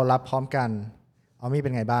เรารับพร้อมกันออมมี่เป็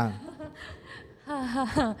นไงบ้าง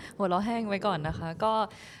หัวเราะแห้งไว้ก่อนนะคะก็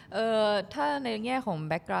ถ้าในแง่ของแ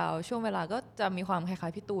บ็กกราวด์ช่วงเวลาก็จะมีความคล้า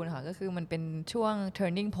ยๆพี่ตูนค่ะก็คือมันเป็นช่วง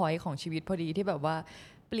turning point ของชีวิตพอดีที่แบบว่า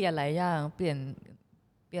เปลี่ยนหลายอย่างเปลี่ย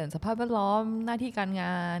นสภาพแวดล้อมหน้าที่การง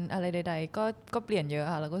านอะไรใดๆก็เปลี่ยนเยอ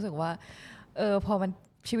ะค่ะแล้วก็รู้สึกว่าพอมัน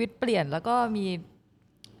ชีวิตเปลี่ยนแล้วก็มี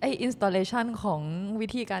ไอ้ installation ของวิ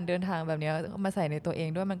ธีการเดินทางแบบนี้มาใส่ในตัวเอง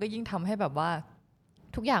ด้วยมันก็ยิ่งทำให้แบบว่า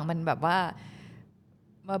ทุกอย่างมันแบบว่า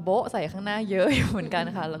มาโบ๊ะใส่ข้างหน้าเยอะอยู่เหมือนกัน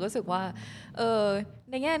ค่ะแล้วก็รู้สึกว่า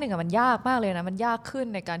ในแง่หนึ่งมันยากมากเลยนะมันยากขึ้น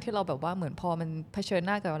ในการที่เราแบบว่าเหมือนพอมันเผชิญห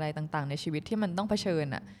น้ากับอะไรต่างๆในชีวิตที่มันต้องเผชิญ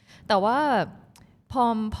อะแต่ว่า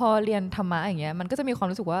พอเรียนธรรมะอย่างเงี้ยมันก็จะมีความ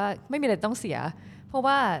รู้สึกว่าไม่มีอะไรต้องเสียเพราะ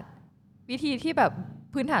ว่าวิธีที่แบบ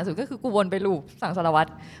พื้นฐานสุดก็คือกูวนไปลูปสังสารวัตร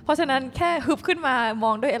เพราะฉะนั้นแค่ฮึบขึ้นมาม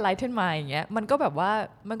องด้วย enlightened mind อย่างเงี้ยมันก็แบบว่า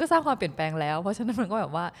มันก็สร้างความเปลี่ยนแปลงแล้วเพราะฉะนั้นมันก็แบ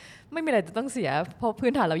บว่าไม่มีอะไรจะต้องเสียเพราะพื้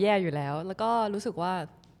นฐานเราแย่อยู่แล้วแล้วก็รู้สึกว่า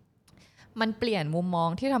มันเปลี่ยนมุมมอง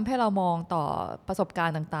ที่ทำให้เรามองต่อประสบการ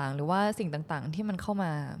ณ์ต่างๆหรือว่าสิ่งต่างๆที่มันเข้าม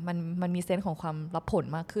ามันมีเซนส์ของความรับผล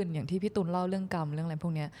มากขึ้นอย่างที่พี่ตุลเล่าเรื่องกรรมเรื่องอะไรพว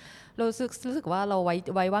กเนี้ยเรารู้สึกว่าเรา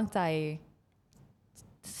ไว้วางใจ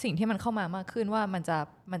สิ่งที่มันเข้ามามากขึ้นว่ามัน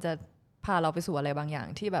จะพาเราไปสู่อะไรบางอย่าง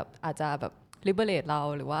ที่แบบอาจจะแบบ liberate เรา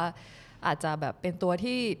หรือว่าอาจจะแบบเป็นตัว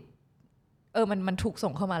ที่มันถูก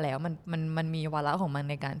ส่งเข้ามาแล้วมันมีวาระของมัน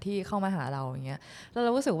ในการที่เข้ามาหาเราอย่างเงี้ยแล้วเร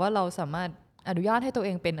ารู้สึกว่าเราสามารถอนุญาตให้ตัวเอ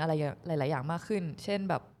งเป็นอะไรหลายๆอย่างมากขึ้นเช่น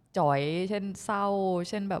แบบจ๋อยเช่นเศร้า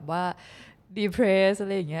เช่นแบบว่า depress อะ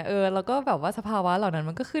ไรอย่างเงี้ยแล้วก็แบบว่าสภาวะเหล่านั้น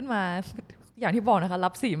มันก็ขึ้นมาอย่างที่บอกนะคะรั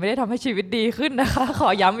บสีไม่ได้ทำให้ชีวิตดีขึ้นนะคะขอ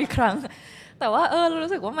ย้ำอีกครั้งแต่ว่าเรา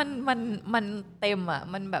รู้สึกว่ามันเต็มอ่ะ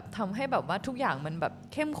มันแบบทำให้แบบว่าทุกอย่างมันแบบ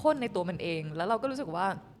เข้มข้นในตัวมันเองแล้วเราก็รู้สึกว่า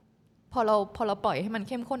พอเราปล่อยให้มันเ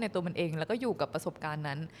ข้มข้นในตัวมันเองแล้วก็อยู่กับประสบการณ์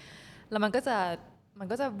นั้นแล้วมันก็จ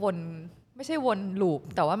ะวนไม่ใช่วนลูป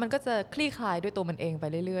แต่ว่ามันก็จะคลี่คลายด้วยตัวมันเองไป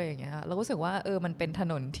เรื่อยๆอย่างเงี้ยเรารู้สึกว่ามันเป็นถ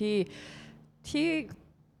นนที่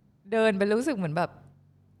เดินไปรู้สึกเหมือนแบบ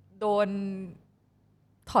โดน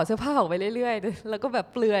ถอดเสื้อผ้าออกไปเรื่อยๆแล้วก็แบบ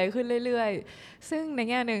เปลือยขึ้นเรื่อยๆซึ่งใน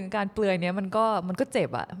แง่นึงการเปลือยเนี้ยมันก็เจ็บ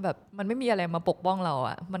อะแบบมันไม่มีอะไรมาปกป้องเราอ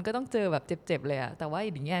ะมันก็ต้องเจอแบบเจ็บๆเลยอะแต่ว่าอี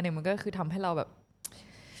กแง่นึงมันก็คือทำให้เราแบบ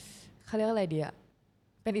เขาเรียกอะไรดีอะ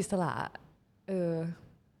เป็นอิสระ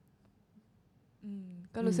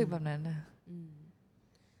ก็รู้สึกแบบนั้นนะ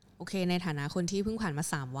โอเคในฐานะคนที่เพิ่งผ่านมา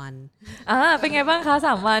3 วันเป็นไงบ้างคะ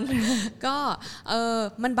3 วัน ก็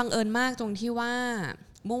มันบังเอิญมากตรงที่ว่า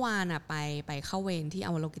เมื่อวานอะไปเข้าเวรที่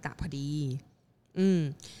อวโลกิตะพอดี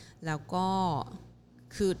แล้วก็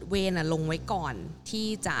คือเวรอะลงไว้ก่อนที่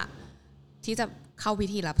จะเข้าพิ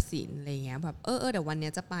ธีรับศีลอะไรเงี้ยแบบเดี๋ยววัน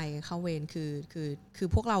นี้จะไปเข้าเวรคือ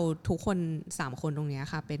พวกเราทุกคน3 คนตรงเนี้ย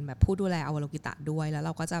ค่ะเป็นแบบผู้ดูแลอวโลกิตะด้วยแล้วเร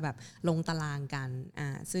าก็จะแบบลงตารางกัน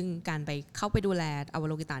ซึ่งการไปเข้าไปดูแลอว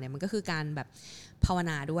โลกิตะเนี่ยมันก็คือการแบบภาว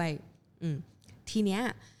นาด้วยทีเนี้ย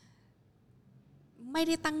ไม่ไ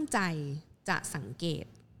ด้ตั้งใจจะสังเกต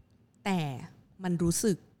แต่มันรู้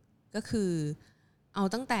สึกก็คือเอา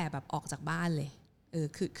ตั้งแต่แบบออกจากบ้านเลย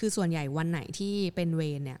คือส่วนใหญ่วันไหนที่เป็นเว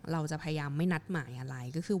รเนี่ยเราจะพยายามไม่นัดหมายอะไร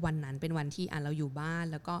ก็คือวันนั้นเป็นวันที่เราอยู่บ้าน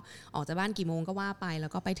แล้วก็ออกจากบ้านกี่โมงก็ว่าไปแล้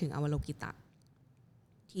วก็ไปถึงอวโลกิตะ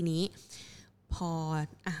ทีนี้พอ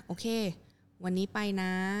โอเควันนี้ไปน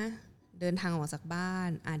ะเดินทางออกจากบ้าน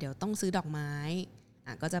เดี๋ยวต้องซื้อดอกไม้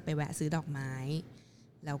ก็จะไปแวะซื้อดอกไม้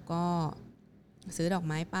แล้วก็ซื้อดอก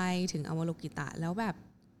ไม้ไปถึงอวโลกิตะแล้วแบบ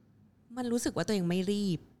มันรู้สึกว่าตัวเองไม่รี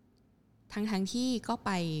บทั้งที่ก็ไ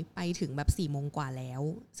ปถึงแบบ4 โมงกว่าแล้ว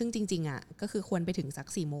ซึ่งจริงๆก็คือควรไปถึงสัก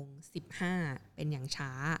4:15เป็นอย่างช้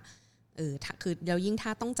าคือแล้วยิ่งถ้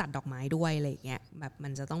าต้องจัดดอกไม้ด้วยอะไรอย่างเงี้ยแบบมั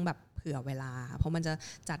นจะต้องแบบเผื่อเวลาเพราะมันจะ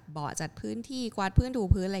จัดเบาะจัดพื้นที่กวาดพื้นถู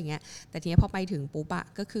พื้นอะไรเงี้ยแต่ทีนี้พอไปถึงปุ๊บ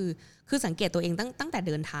ก็คือสังเกตตัวเองตั้งแต่เ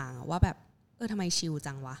ดินทางว่าแบบทำไมชิล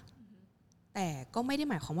จังวะแต่ก็ไม่ได้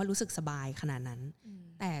หมายความว่ารู้สึกสบายขนาดนั้น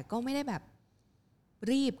แต่ก็ไม่ได้แบบ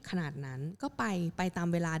รีบขนาดนั้นก็ไปตาม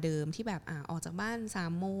เวลาเดิมที่แบบออกจากบ้าน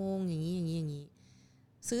3 โมงอย่างนี้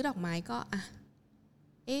ซื้อดอกไม้ก็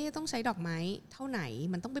ต้องใช้ดอกไม้เท่าไหน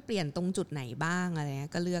มันต้องไปเปลี่ยนตรงจุดไหนบ้างอะไรเงี้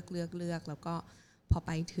ยก็เลือกแล้วก็พอไ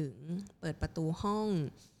ปถึงเปิดประตูห้อง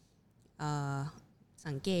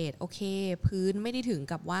สังเกตโอเคพื้นไม่ได้ถึง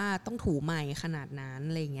กับว่าต้องถูใหม่ขนาดนั้น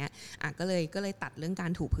อะไรเงี้ยก็เลยตัดเรื่องกา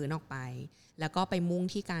รถูพื้นออกไปแล้วก็ไปมุ่ง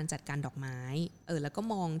ที่การจัดการดอกไม้แล้วก็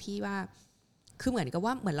มองที่ว่าคือเหมือนกับ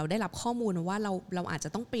ว่าเหมือนเราได้รับข้อมูลว่าเราอาจจะ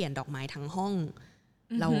ต้องเปลี่ยนดอกไม้ทั้งห้อง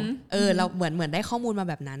เราเหมือนได้ข้อมูลมา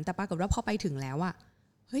แบบนั้นแต่ปรากฏว่าพอไปถึงแล้วอะ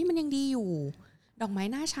เฮ้ยมันยังดีอยู่ดอกไม้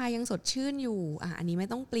หน้าชายยังสดชื่นอยู่อันนี้ไม่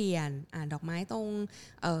ต้องเปลี่ยนดอกไม้ตรง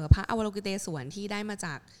พระอวโลกิเตศวรที่ได้มาจ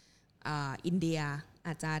ากอินเดียอ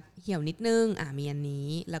าจจะเหี่ยวนิดนึงมีอันนี้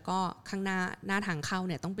แล้วก็ข้างหน้าทางเข้า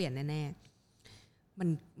เนี่ยต้องเปลี่ยนแน่ๆ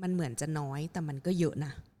มันเหมือนจะน้อยแต่มันก็เยอะน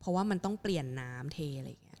ะเพราะว่ามันต้องเปลี่ยนน้ำเทอะไร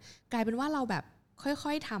อย่างเงี้ยกลายเป็นว่าเราแบบค่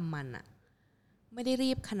อยๆทำมันอะไม่ได้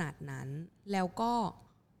รีบขนาดนั้นแล้วก็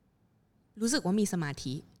รู้สึกว่ามีสมา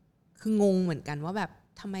ธิคืองงเหมือนกันว่าแบบ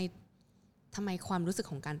ทำไมความรู้สึก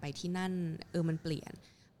ของการไปที่นั่นมันเปลี่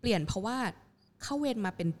ยนเพราะว่าเข้าเวรม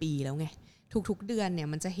าเป็นปีแล้วไงทุกๆเดือนเนี่ย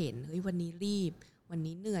มันจะเห็นเฮ้ยวันนี้รีบวัน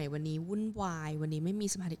นี้เหนื่อยวันนี้วุ่นวายวันนี้ไม่มี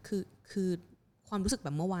สมาธิคือความรู้สึกแบ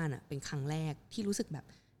บเมื่อวานเป็นครั้งแรกที่รู้สึกแบบ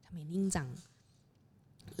ทำไมนิ่งจัง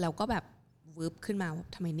แล้วก็แบบวืบขึ้นมา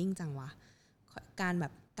ทำไมนิ่งจังวะกา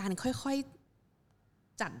รค่อย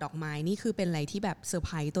ๆจัดดอกไม้นี่คือเป็นอะไรที่แบบเซอร์ไพ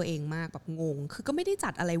รส์ตัวเองมากแบบงงคือก็ไม่ได้จั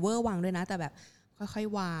ดอะไรเวอร์วังด้วยนะแต่แบบค่อย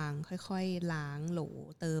ๆวางค่อยๆล้างโหล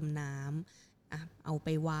เติมน้ำเอาไป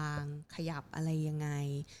วางขยับอะไรยังไง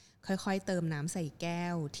ค่อยๆเติมน้ำใส่แก้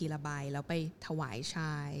วทีละใบแล้วไปถวายช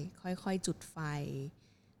ายค่อยๆจุดไฟ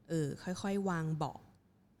ค่อยๆวางเบาะ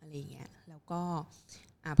อะไรอย่างเงี้ยแล้วก็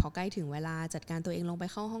พอใกล้ถึงเวลาจัดการตัวเองลงไป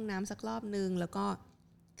เข้าห้องน้ำสักรอบนึงแล้วก็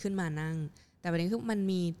ขึ้นมานั่งแต่ประเด็นคือ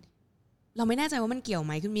เราไม่แน่ใจว่ามันเกี่ยวไห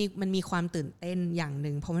มคือมันมีความตื่นเต้นอย่างห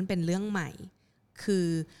นึ่งเพราะมันเป็นเรื่องใหม่คือ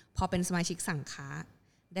พอเป็นสมาชิกสังฆะ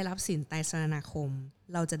ได้รับศีลไตรสรณคม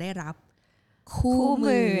เราจะได้รับคู่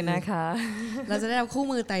มือนะคะเราจะได้รับคู่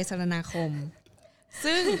มือไตรสรณคม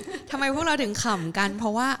ซึ่งทำไมพวกเราถึงขำกันเพรา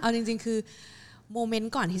ะว่าเอาจริงๆคือโมเมน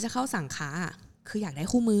ต์ก่อนที่จะเข้าสังฆะคืออยากได้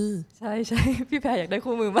คู่มือใช่พี่แพรอยากได้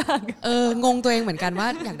คู่มือมากงงตัวเองเหมือนกันว่า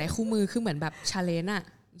อยากได้คู่มือคือเหมือนแบบชาเลนจ์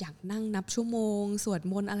อยากนั่งนับชั่วโมงสวด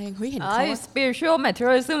มนต์อะไรเฮ้ยเห็นเขาspiritual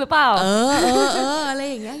materialism หรือเปล่าอะไร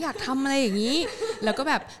อย่างเงี้ยอยากทำอะไรอย่างงี้แล้วก็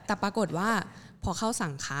แบบแต่ปรากฏว่าพอเข้าสั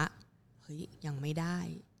งฆะเฮ้ยยังไม่ได้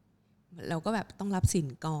เราก็แบบต้องรับศีล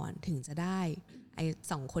ก่อนถึงจะได้ไอ้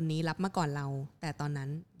2คนนี้รับมาก่อนเราแต่ตอนนั้น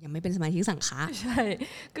ยังไม่เป็นสมาชิกสังฆะใช่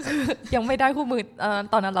ก็คือยังไม่ได้คู่มือ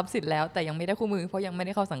ตอนนั้นรับศีลแล้วแต่ยังไม่ได้คู่มือเพราะยังไม่ไ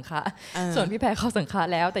ด้เข้าสังฆะส่วนพี่แพรเข้าสังฆะ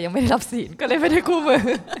แล้วแต่ยังไม่ได้รับศีลก็เลยไม่ได้คู่มือ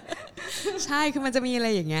ใช่คือมันจะมีอะไร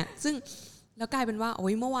อย่างเงี้ยซึ่งแล้วกลายเป็นว่าโอ๊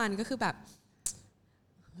ยเมื่อวานก็คือแบบ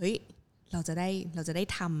เฮ้ยเราจะได้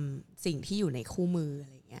ทำสิ่งที่อยู่ในคู่มืออะ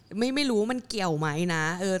ไรเงี้ยไม่รู้มันเกี่ยวไหมนะ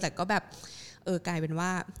แต่ก็แบบกลายเป็นว่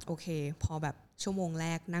าโอเคพอแบบชั่วโมงแร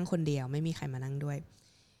กนั่งคนเดียวไม่มีใครมานั่งด้วย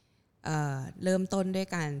เริ่มต้นด้วย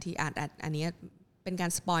การที่อันนี้เป็นกา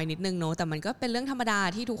รสปอยนิดนึงเนาะแต่มันก็เป็นเรื่องธรรมดา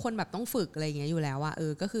ที่ทุกคนแบบต้องฝึกอะไรอย่างเงี้ยอยู่แล้วว่า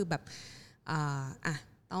ก็คือแบบ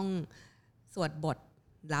ต้องสวดบท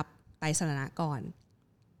รับไตรสรณะก่อน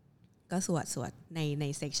ก็สวดใน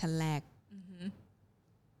เซกชันแรก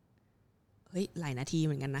เฮ้ยหลายนาทีเ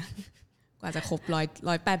หมือนกันนะกว่าจะครบ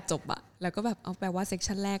108จบอะแล้วก็แบบเอาแปลว่าเซก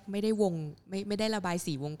ชันแรกไม่ได้วงไม่ได้ระบาย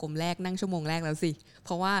สีวงกลมแรกนั่งชั่วโมงแรกแล้วสิเพ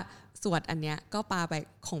ราะว่าสวดอันเนี้ยก็ปาไป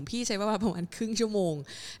ของพี่ใช้ประมาณครึ่งชั่วโมง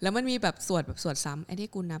แล้วมันมีแบบสวดซ้ำไอ้ที่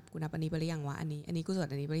กูนับอันนี้ไปหรือยังวะอันนี้กูสวด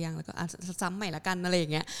อันนี้ไปหรือยังแล้วก็ซ้ำใหม่ละกันอะไรอย่า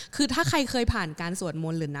งเงี้ยคือถ้าใครเคยผ่านการสวดม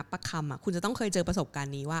นต์หรือนับประคำอะคุณจะต้องเคยเจอประสบการ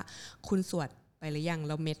ณ์นี้ว่าคุณสวดไปหรือยังแ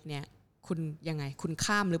ล้วเม็ดเนี้ยคุณยังไงคุณ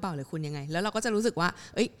ข้ามหรือเปล่าหรือคุณยังไงแล้วเราก็จะรู้สึกว่า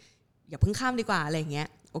เอ้ยอย่าเพิ่งข้ามดีกว่าอะไรอย่างเงี้ย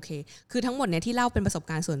โอเคคือทั้งหมดเนี่ยที่เล่าเป็นประสบ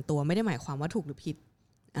การณ์ส่วนตัวไม่ได้หมายความว่าถูกหรือผิด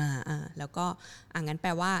แล้วก็งั้นแปล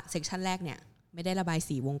ว่าเซกชันแรกเนี่ยไม่ได้ระบาย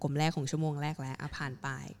สีวงกลมแรกของชั่วโมงแรกแล้วผ่านไป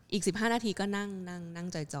อีก15นาทีก็นั่ง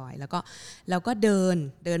จอยๆแล้วก็เ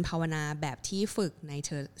ดินภาวนาแบบที่ฝึก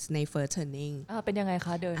ใน first turning เป็นยังไงค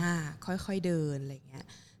ะเดินค่อยๆเดินอะไรอย่างเงี้ย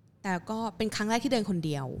แต่ก็เป็นครั้งแรกที่เดินคนเ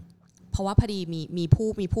ดียวเพราะว่าพอดีมี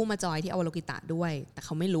ผู้มาจอยที่อวโลกิตะด้วยแต่เข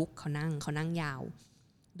าไม่ลุกเขานั่งยาว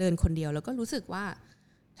เดินคนเดียวแล้วก็รู้สึกว่า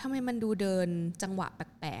ทำไมมันดูเดินจังหวะแ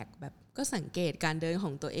ปลกๆแบบก็สังเกตการเดินข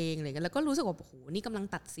องตัวเองอะไรเงี้ยแล้วก็รู้สึกว่าโอ้โหนี่กำลัง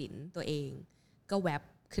ตัดสินตัวเองก็แวบ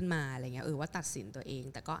ขึ้นมาอะไรเงี้ยว่าตัดสินตัวเอง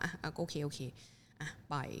แต่ก็โอเค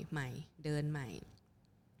ปล่อยใหม่เดินใหม่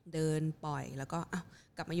เดินปล่อยแล้วก็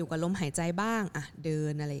กลับมาอยู่กับลมหายใจบ้างเดิ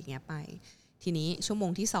นอะไรอย่างเงี้ยไปทีนี้ชั่วโม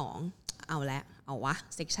งที่2เอาวะ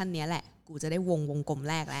เซกชันนี้แหละกูจะได้วงกลม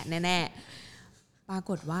แรกแล้วแน่ๆปรา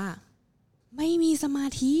กฏว่าไม่มีสมา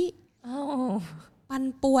ธิปั่น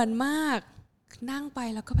ป่วนมาก นั่งไป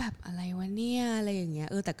แล้วก็แบบอะไรวะเนี่ยอะไรอย่างเงี้ย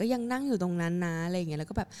แต่ก็ยังนั่งอยู่ตรงนั้นนะอะไรอย่างเงี้ยแล้ว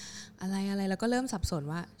ก็แบบอะไรแล้วก็เริ่มสับสน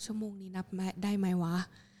ว่าชั่วโมงนี้นับได้ไหมวะ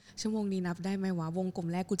ชั่วโมงนี้นับได้ไหมวะวงกลม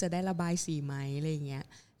แรกกูจะได้ระบายสีไหมอะไรอย่างเงี้ย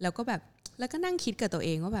แล้วก็แบบแล้วก็นั่งคิดกับตัวเอ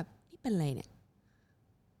งว่าแบบนี่เป็นอะไรเนี่ย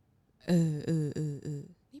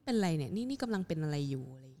นี่เป็นอะไรเนี่ยนี่กำลังเป็นอะไรอยู่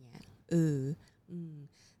อะไรอย่างเงี้ย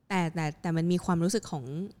แต่มันมีความรู้สึกของ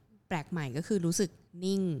แปลกใหม่ก็คือรู้สึก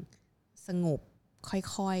นิ่งสงบ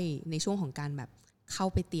ค่อยๆในช่วงของการแบบเข้า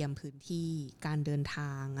ไปเตรียมพื้นที่การเดินท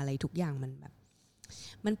างอะไรทุกอย่างมันแบบ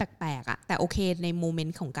มันแปลกๆอะแต่โอเคในโมเมน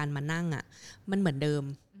ต์ของการมานั่งอะมันเหมือนเดิม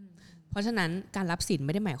เพราะฉะนั้นการรับศีลไ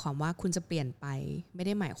ม่ได้หมายความว่าคุณจะเปลี่ยนไปไม่ไ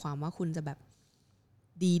ด้หมายความว่าคุณจะแบบ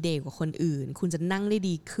ดีเด่นกว่าคนอื่นคุณจะนั่งได้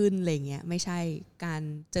ดีขึ้นอะไรเงี้ยไม่ใช่การ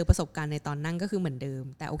เจอประสบการณ์ในตอนนั่งก็คือเหมือนเดิม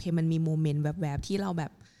แต่โอเคมันมีโมเมนต์แวบๆที่เราแบ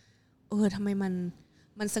บทำไม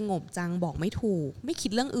มันสงบจังบอกไม่ถูกไม่คิ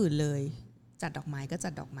ดเรื่องอื่นเลยจัดดอกไม้ก็จั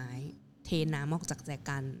ดดอกไม้เทน้ำออกจากแจ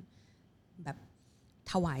กันแบบ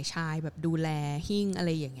ถวายชายแบบดูแลหิ้งอะไร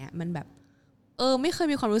อย่างเงี้ยมันแบบไม่เคย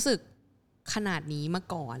มีความรู้สึกขนาดนี้มา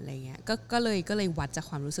ก่อนอะไรเงี้ยก็เลยวัดจาก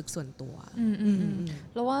ความรู้สึกส่วนตัว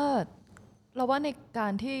แล้วว่าในกา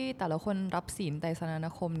รที่แต่ละคนรับศีลไตรสรณ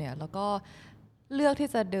คมเนี่ยแล้วก็เลือกที่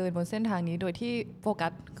จะเดินบนเส้นทางนี้โดยที่โฟกั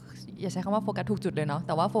สอย่าใช้คำว่าโฟกัสถูกจุดเลยเนาะแ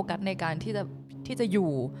ต่ว่าโฟกัสในการที่จะอ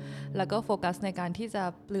ยู่แล้วก็โฟกัสในการที่จะ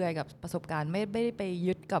เปลือยกับประสบการณ์ไม่ได้ไป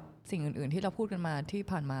ยึดกับสิ่งอื่นๆที่เราพูดกันมาที่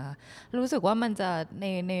ผ่านมารู้สึกว่ามันจะ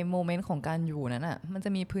ในโมเมนต์ของการอยู่นั้นอ่ะมันจะ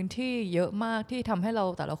มีพื้นที่เยอะมากที่ทำให้เรา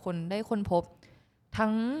แต่ละคนได้ค้นพบทั้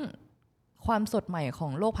งความสดใหม่ขอ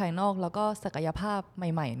งโลกภายนอกแล้วก็ศักยภาพใ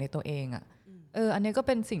หม่ๆในตัวเองอ่ะอันนี้ก็เ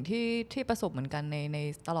ป็นสิ่งที่ประสบเหมือนกันใน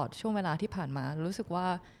ตลอดช่วงเวลาที่ผ่านมารู้สึกว่า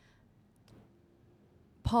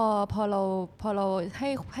พอเรา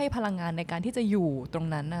ให้พลังงานในการที่จะอยู่ตรง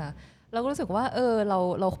นั้นน่ะเราก็รู้สึกว่าเ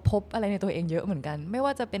ราพบอะไรในตัวเองเยอะเหมือนกันไม่ว่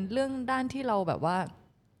าจะเป็นเรื่องด้านที่เราแบบว่า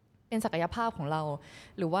เป็นศักยภาพของเรา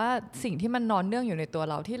หรือว่าสิ่งที่มันนอนเนื่องอยู่ในตัว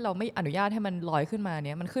เราที่เราไม่อนุญาตให้มันลอยขึ้นมาเ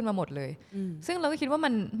นี่ยมันขึ้นมาหมดเลยซึ่งเราก็คิดว่า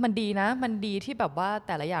มันดีนะมันดีที่แบบว่าแ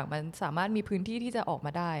ต่ละอย่างมันสามารถมีพื้นที่ที่จะออกม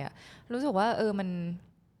าได้อะรู้สึกว่ามัน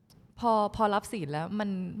พอรับศีลแล้วมัน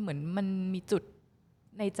เหมือนมันมีจุด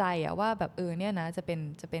ในใจอะว่าแบบเนี่ยนะจะเ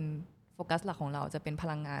ป็นโฟกัสหลักของเราจะเป็นพ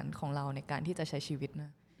ลังงานของเราในการที่จะใช้ชีวิตนะ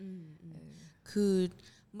คือ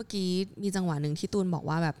เมื่อกี้มีจังหวะหนึ่งที่ตูนบอก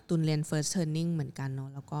ว่าแบบตูนเรียน first turning เหมือนกันเนาะ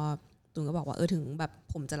แล้วก็ตูนก็บอกว่าถึงแบบ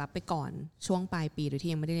ผมจะรับไปก่อนช่วงปลายปีโดย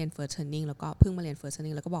ที่ยังไม่ได้เรียน first turning แล้วก็เพิ่งมาเรียน first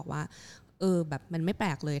turning แล้วก็บอกว่าแบบมันไม่แปล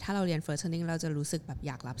กเลยถ้าเราเรียน first turning เราจะรู้สึกแบบอ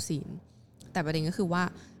ยากรับศีลแต่ประเด็นก็คือว่า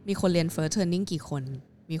มีคนเรียน first turning กี่คน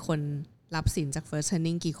มีคนรับศีลจาก first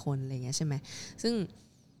turning กี่คนอะไรเงี้ยใช่ไหมซึ่ง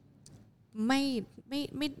ไม่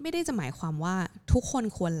ได้จะหมายความว่าทุกคน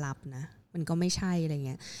ควรรับนะมันก็ไม่ใช่อะไรเ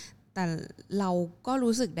งี้ยแต่เราก็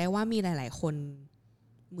รู้สึกได้ว่ามีหลายๆคน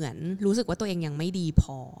เหมือนรู้สึกว่าตัวเองยังไม่ดีพ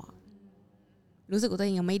อรู้สึกว่าตัวเอ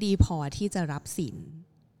งยังไม่ดีพอที่จะรับศีล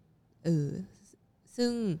ซึ่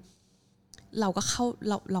งเราก็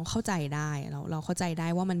เราเข้าใจได้เราเข้าใจได้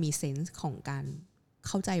ว่ามันมีเซนส์ของการเ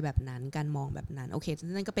ข้าใจแบบนั้นการมองแบบนั้นโอเค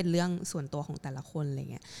นั่นก็เป็นเรื่องส่วนตัวของแต่ละคนอะไร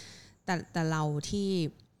เงี้ยแต่เราที่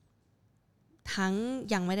ทั้ง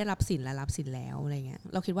ยังไม่ได้รับศีลและรับศีลแล้วอะไรเงี้ย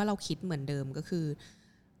เราคิดว่าเราคิดเหมือนเดิมก็คือ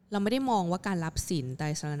เราไม่ได้มองว่าการรับศีลไตร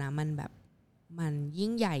สรณะมันแบบมันยิ่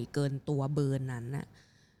งใหญ่เกินตัวเบอร์นั้นน่ะ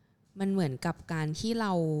มันเหมือนกับการที่เร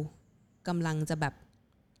ากำลังจะแบบ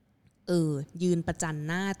ยืนประจัน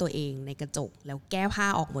หน้าตัวเองในกระจกแล้วแก้ผ้า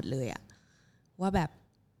ออกหมดเลยอะว่าแบบ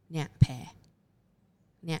เนี่ยแผล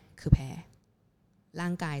เนี่ยคือแผลร่า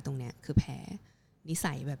งกายตรงเนี้ยคือแผลนิ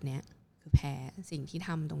สัยแบบเนี้ยคือแผลสิ่งที่ท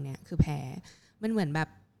ำตรงเนี้ยคือแผลมันเหมือนแบบ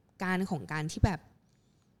การของการที่แบบ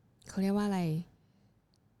เขาเรียกว่าอะไร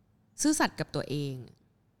ซื่อสัตย์กับตัวเอง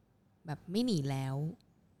แบบไม่หนีแล้ว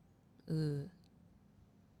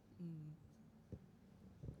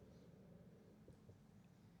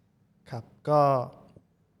ครับก็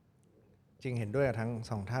จริงเห็นด้วยกับทั้ง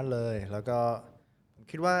สองท่านเลยแล้วก็ผม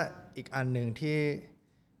คิดว่าอีกอันหนึ่งที่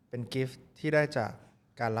เป็นกิฟต์ที่ได้จาก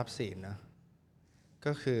การรับศีลนะ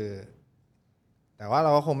ก็คือแต่ว่าเร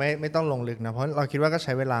าก็คงไม่ต้องลงลึกนะเพราะเราคิดว่าก็ใ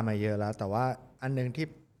ช้เวลามาเยอะแล้วแต่ว่าอันนึงที่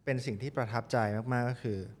เป็นสิ่งที่ประทับใจมากๆก็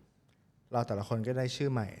คือเราแต่ละคนก็ได้ชื่อ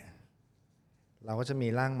ใหม่เราก็จะมี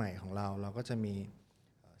ร่างใหม่ของเราก็จะมี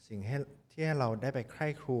สิ่งที่ให้เราได้ไปใคร่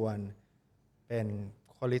ครวญเป็น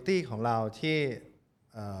คุณภาพของเราที่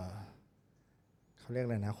เขาเรียกอ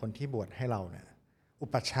ะไรนะคนที่บวชให้เราเนี่ยอุ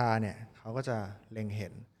ปัชฌาย์เนี่ยเขาก็จะเล็งเห็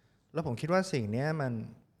นแล้วผมคิดว่าสิ่งนี้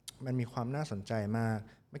มันมีความน่าสนใจมาก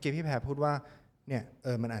เมื่อกี้พี่แพรพูดว่าเนี่ย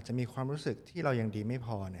มันอาจจะมีความรู้สึกที่เรายังดีไม่พ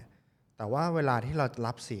อเนี่ยแต่ว่าเวลาที่เรา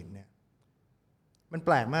รับศีลเนี่ย มันแป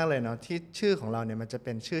ลกมากเลยเนาะที่ชื่อของเราเนี่ยมันจะเ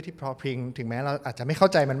ป็นชื่อที่เพราะพริ้งถึงแม้เราอาจจะไม่เข้า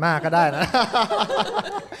ใจมันมากก็ได้นะ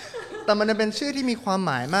แต่มันเป็นชื่อที่มีความห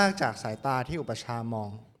มายมากจากสายตาที่อุปชา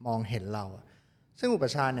มองเห็นเราซึ่งอุป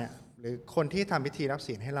ชาเนี่ยหรือคนที่ทำพิธีรับ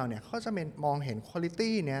ศีลให้เราเนี่ยเขาจะมองเห็นคุณภาพ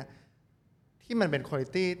เนี่ยที่มันเป็นคุณภา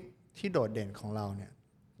พที่โดดเด่นของเราเนี่ย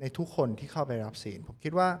ในทุกคนที่เข้าไปรับศีลผมคิ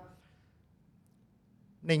ดว่า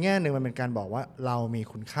ในแง่หนึ่งมันเป็นการบอกว่าเรามี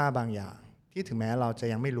คุณค่าบางอย่างที่ถึงแม้เราจะ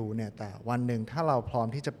ยังไม่รู้เนี่ยแต่วันหนึ่งถ้าเราพร้อม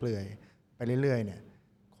ที่จะเปลื่อยไปเรื่อยๆเนี่ย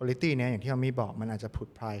คุณภาพเนี่ยอย่างที่เรามีบอกมันอาจจะผุด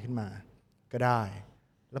พรายขึ้นมาก็ได้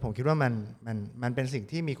แล้วผมคิดว่ามันเป็นสิ่ง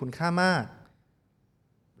ที่มีคุณค่ามาก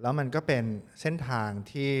แล้วมันก็เป็นเส้นทาง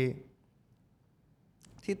ที่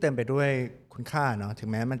เต็มไปด้วยคุณค่าเนาะถึง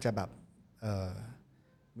แม้มันจะแบบ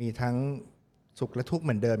มีทั้งสุขและทุกข์เห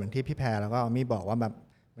มือนเดิมอย่างที่พี่แพรแล้วก็มีบอกว่าแบบ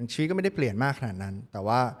มันชีวิตก็ไม่ได้เปลี่ยนมากขนาดนั้นแต่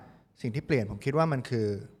ว่าสิ่งที่เปลี่ยนผมคิดว่ามันคือ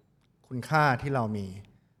คุณค่าที่เรามี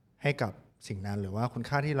ให้กับสิ่งนั้นหรือว่าคุณ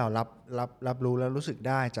ค่าที่เรารับรู้และรู้สึก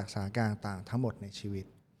ได้จากสถานการณ์ต่างทั้งหมดในชีวิต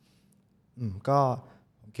ก็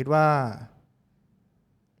ผมคิดว่า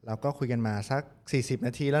เราก็คุยกันมาสัก40น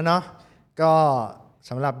าทีแล้วเนาะก็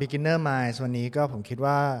สำหรับ beginner mind วันนี้ก็ผมคิด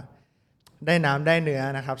ว่าได้น้ำได้เนื้อ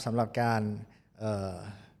นะครับสำหรับการ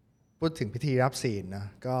พูดถึงพิธีรับศีลนะ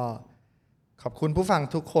ก็ขอบคุณผู้ฟัง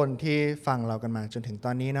ทุกคนที่ฟังเรากันมาจนถึงต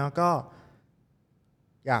อนนี้เนาะก็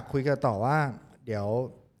อยากคุยกันต่อว่าเดี๋ยว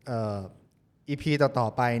EP ต่อ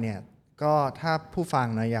ไปเนี่ยก็ถ้าผู้ฟัง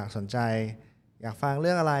นะอยากสนใจอยากฟังเ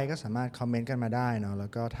รื่องอะไรก็สามารถคอมเมนต์กันมาได้เนาะแล้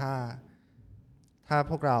วก็ถ้า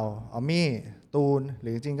พวกเราออมมี่ตูนห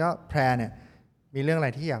รือจริงก็แพรเนี่ยมีเรื่องอะไร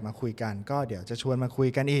ที่อยากมาคุยกันก็เดี๋ยวจะชวนมาคุย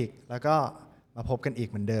กันอีกแล้วก็มาพบกันอีก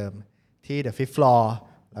เหมือนเดิมที่ The Fifth Floor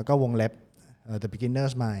แล้วก็วงเล็บThe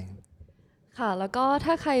Beginner's Mind ค่ะแล้วก็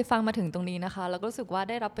ถ้าใครฟังมาถึงตรงนี้นะคะแล้วก็รู้สึกว่า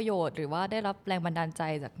ได้รับประโยชน์หรือว่าได้รับแรงบันดาลใจ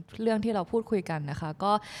จากเรื่องที่เราพูดคุยกันนะคะ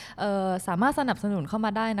ก็สามารถสนับสนุนเข้าม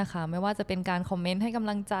าได้นะคะไม่ว่าจะเป็นการคอมเมนต์ให้กำ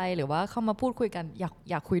ลังใจหรือว่าเข้ามาพูดคุยกัน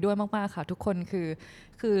อยากคุยด้วยมากๆค่ะทุกคน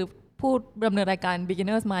คือพูดดำเนินรายการ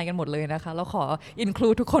Beginner's Mind กันหมดเลยนะคะเราขอ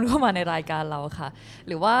include ทุกคนเข้ามาในรายการเราค่ะห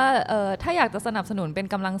รือว่าถ้าอยากจะสนับสนุนเป็น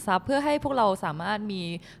กำลังทรัพย์เพื่อให้พวกเราสามารถมี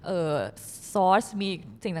source มี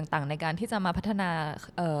สิ่งต่างๆในการที่จะมาพัฒนา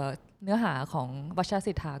เนื้อหาของวัช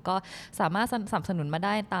สิทธาก็สามารถสนับสนุนมาไ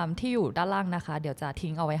ด้ตามที่อยู่ด้านล่างนะคะเดี๋ยวจะ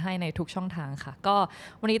ทิ้งเอาไว้ให้ในทุกช่องทางค่ะก็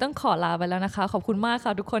วันนี้ต้องขอลาไปแล้วนะคะขอบคุณมากค่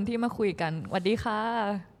ะทุกคนที่มาคุยกันสวัสดีค่ะ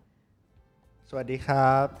สวัสดีค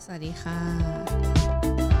รับสวัสดีค่ะ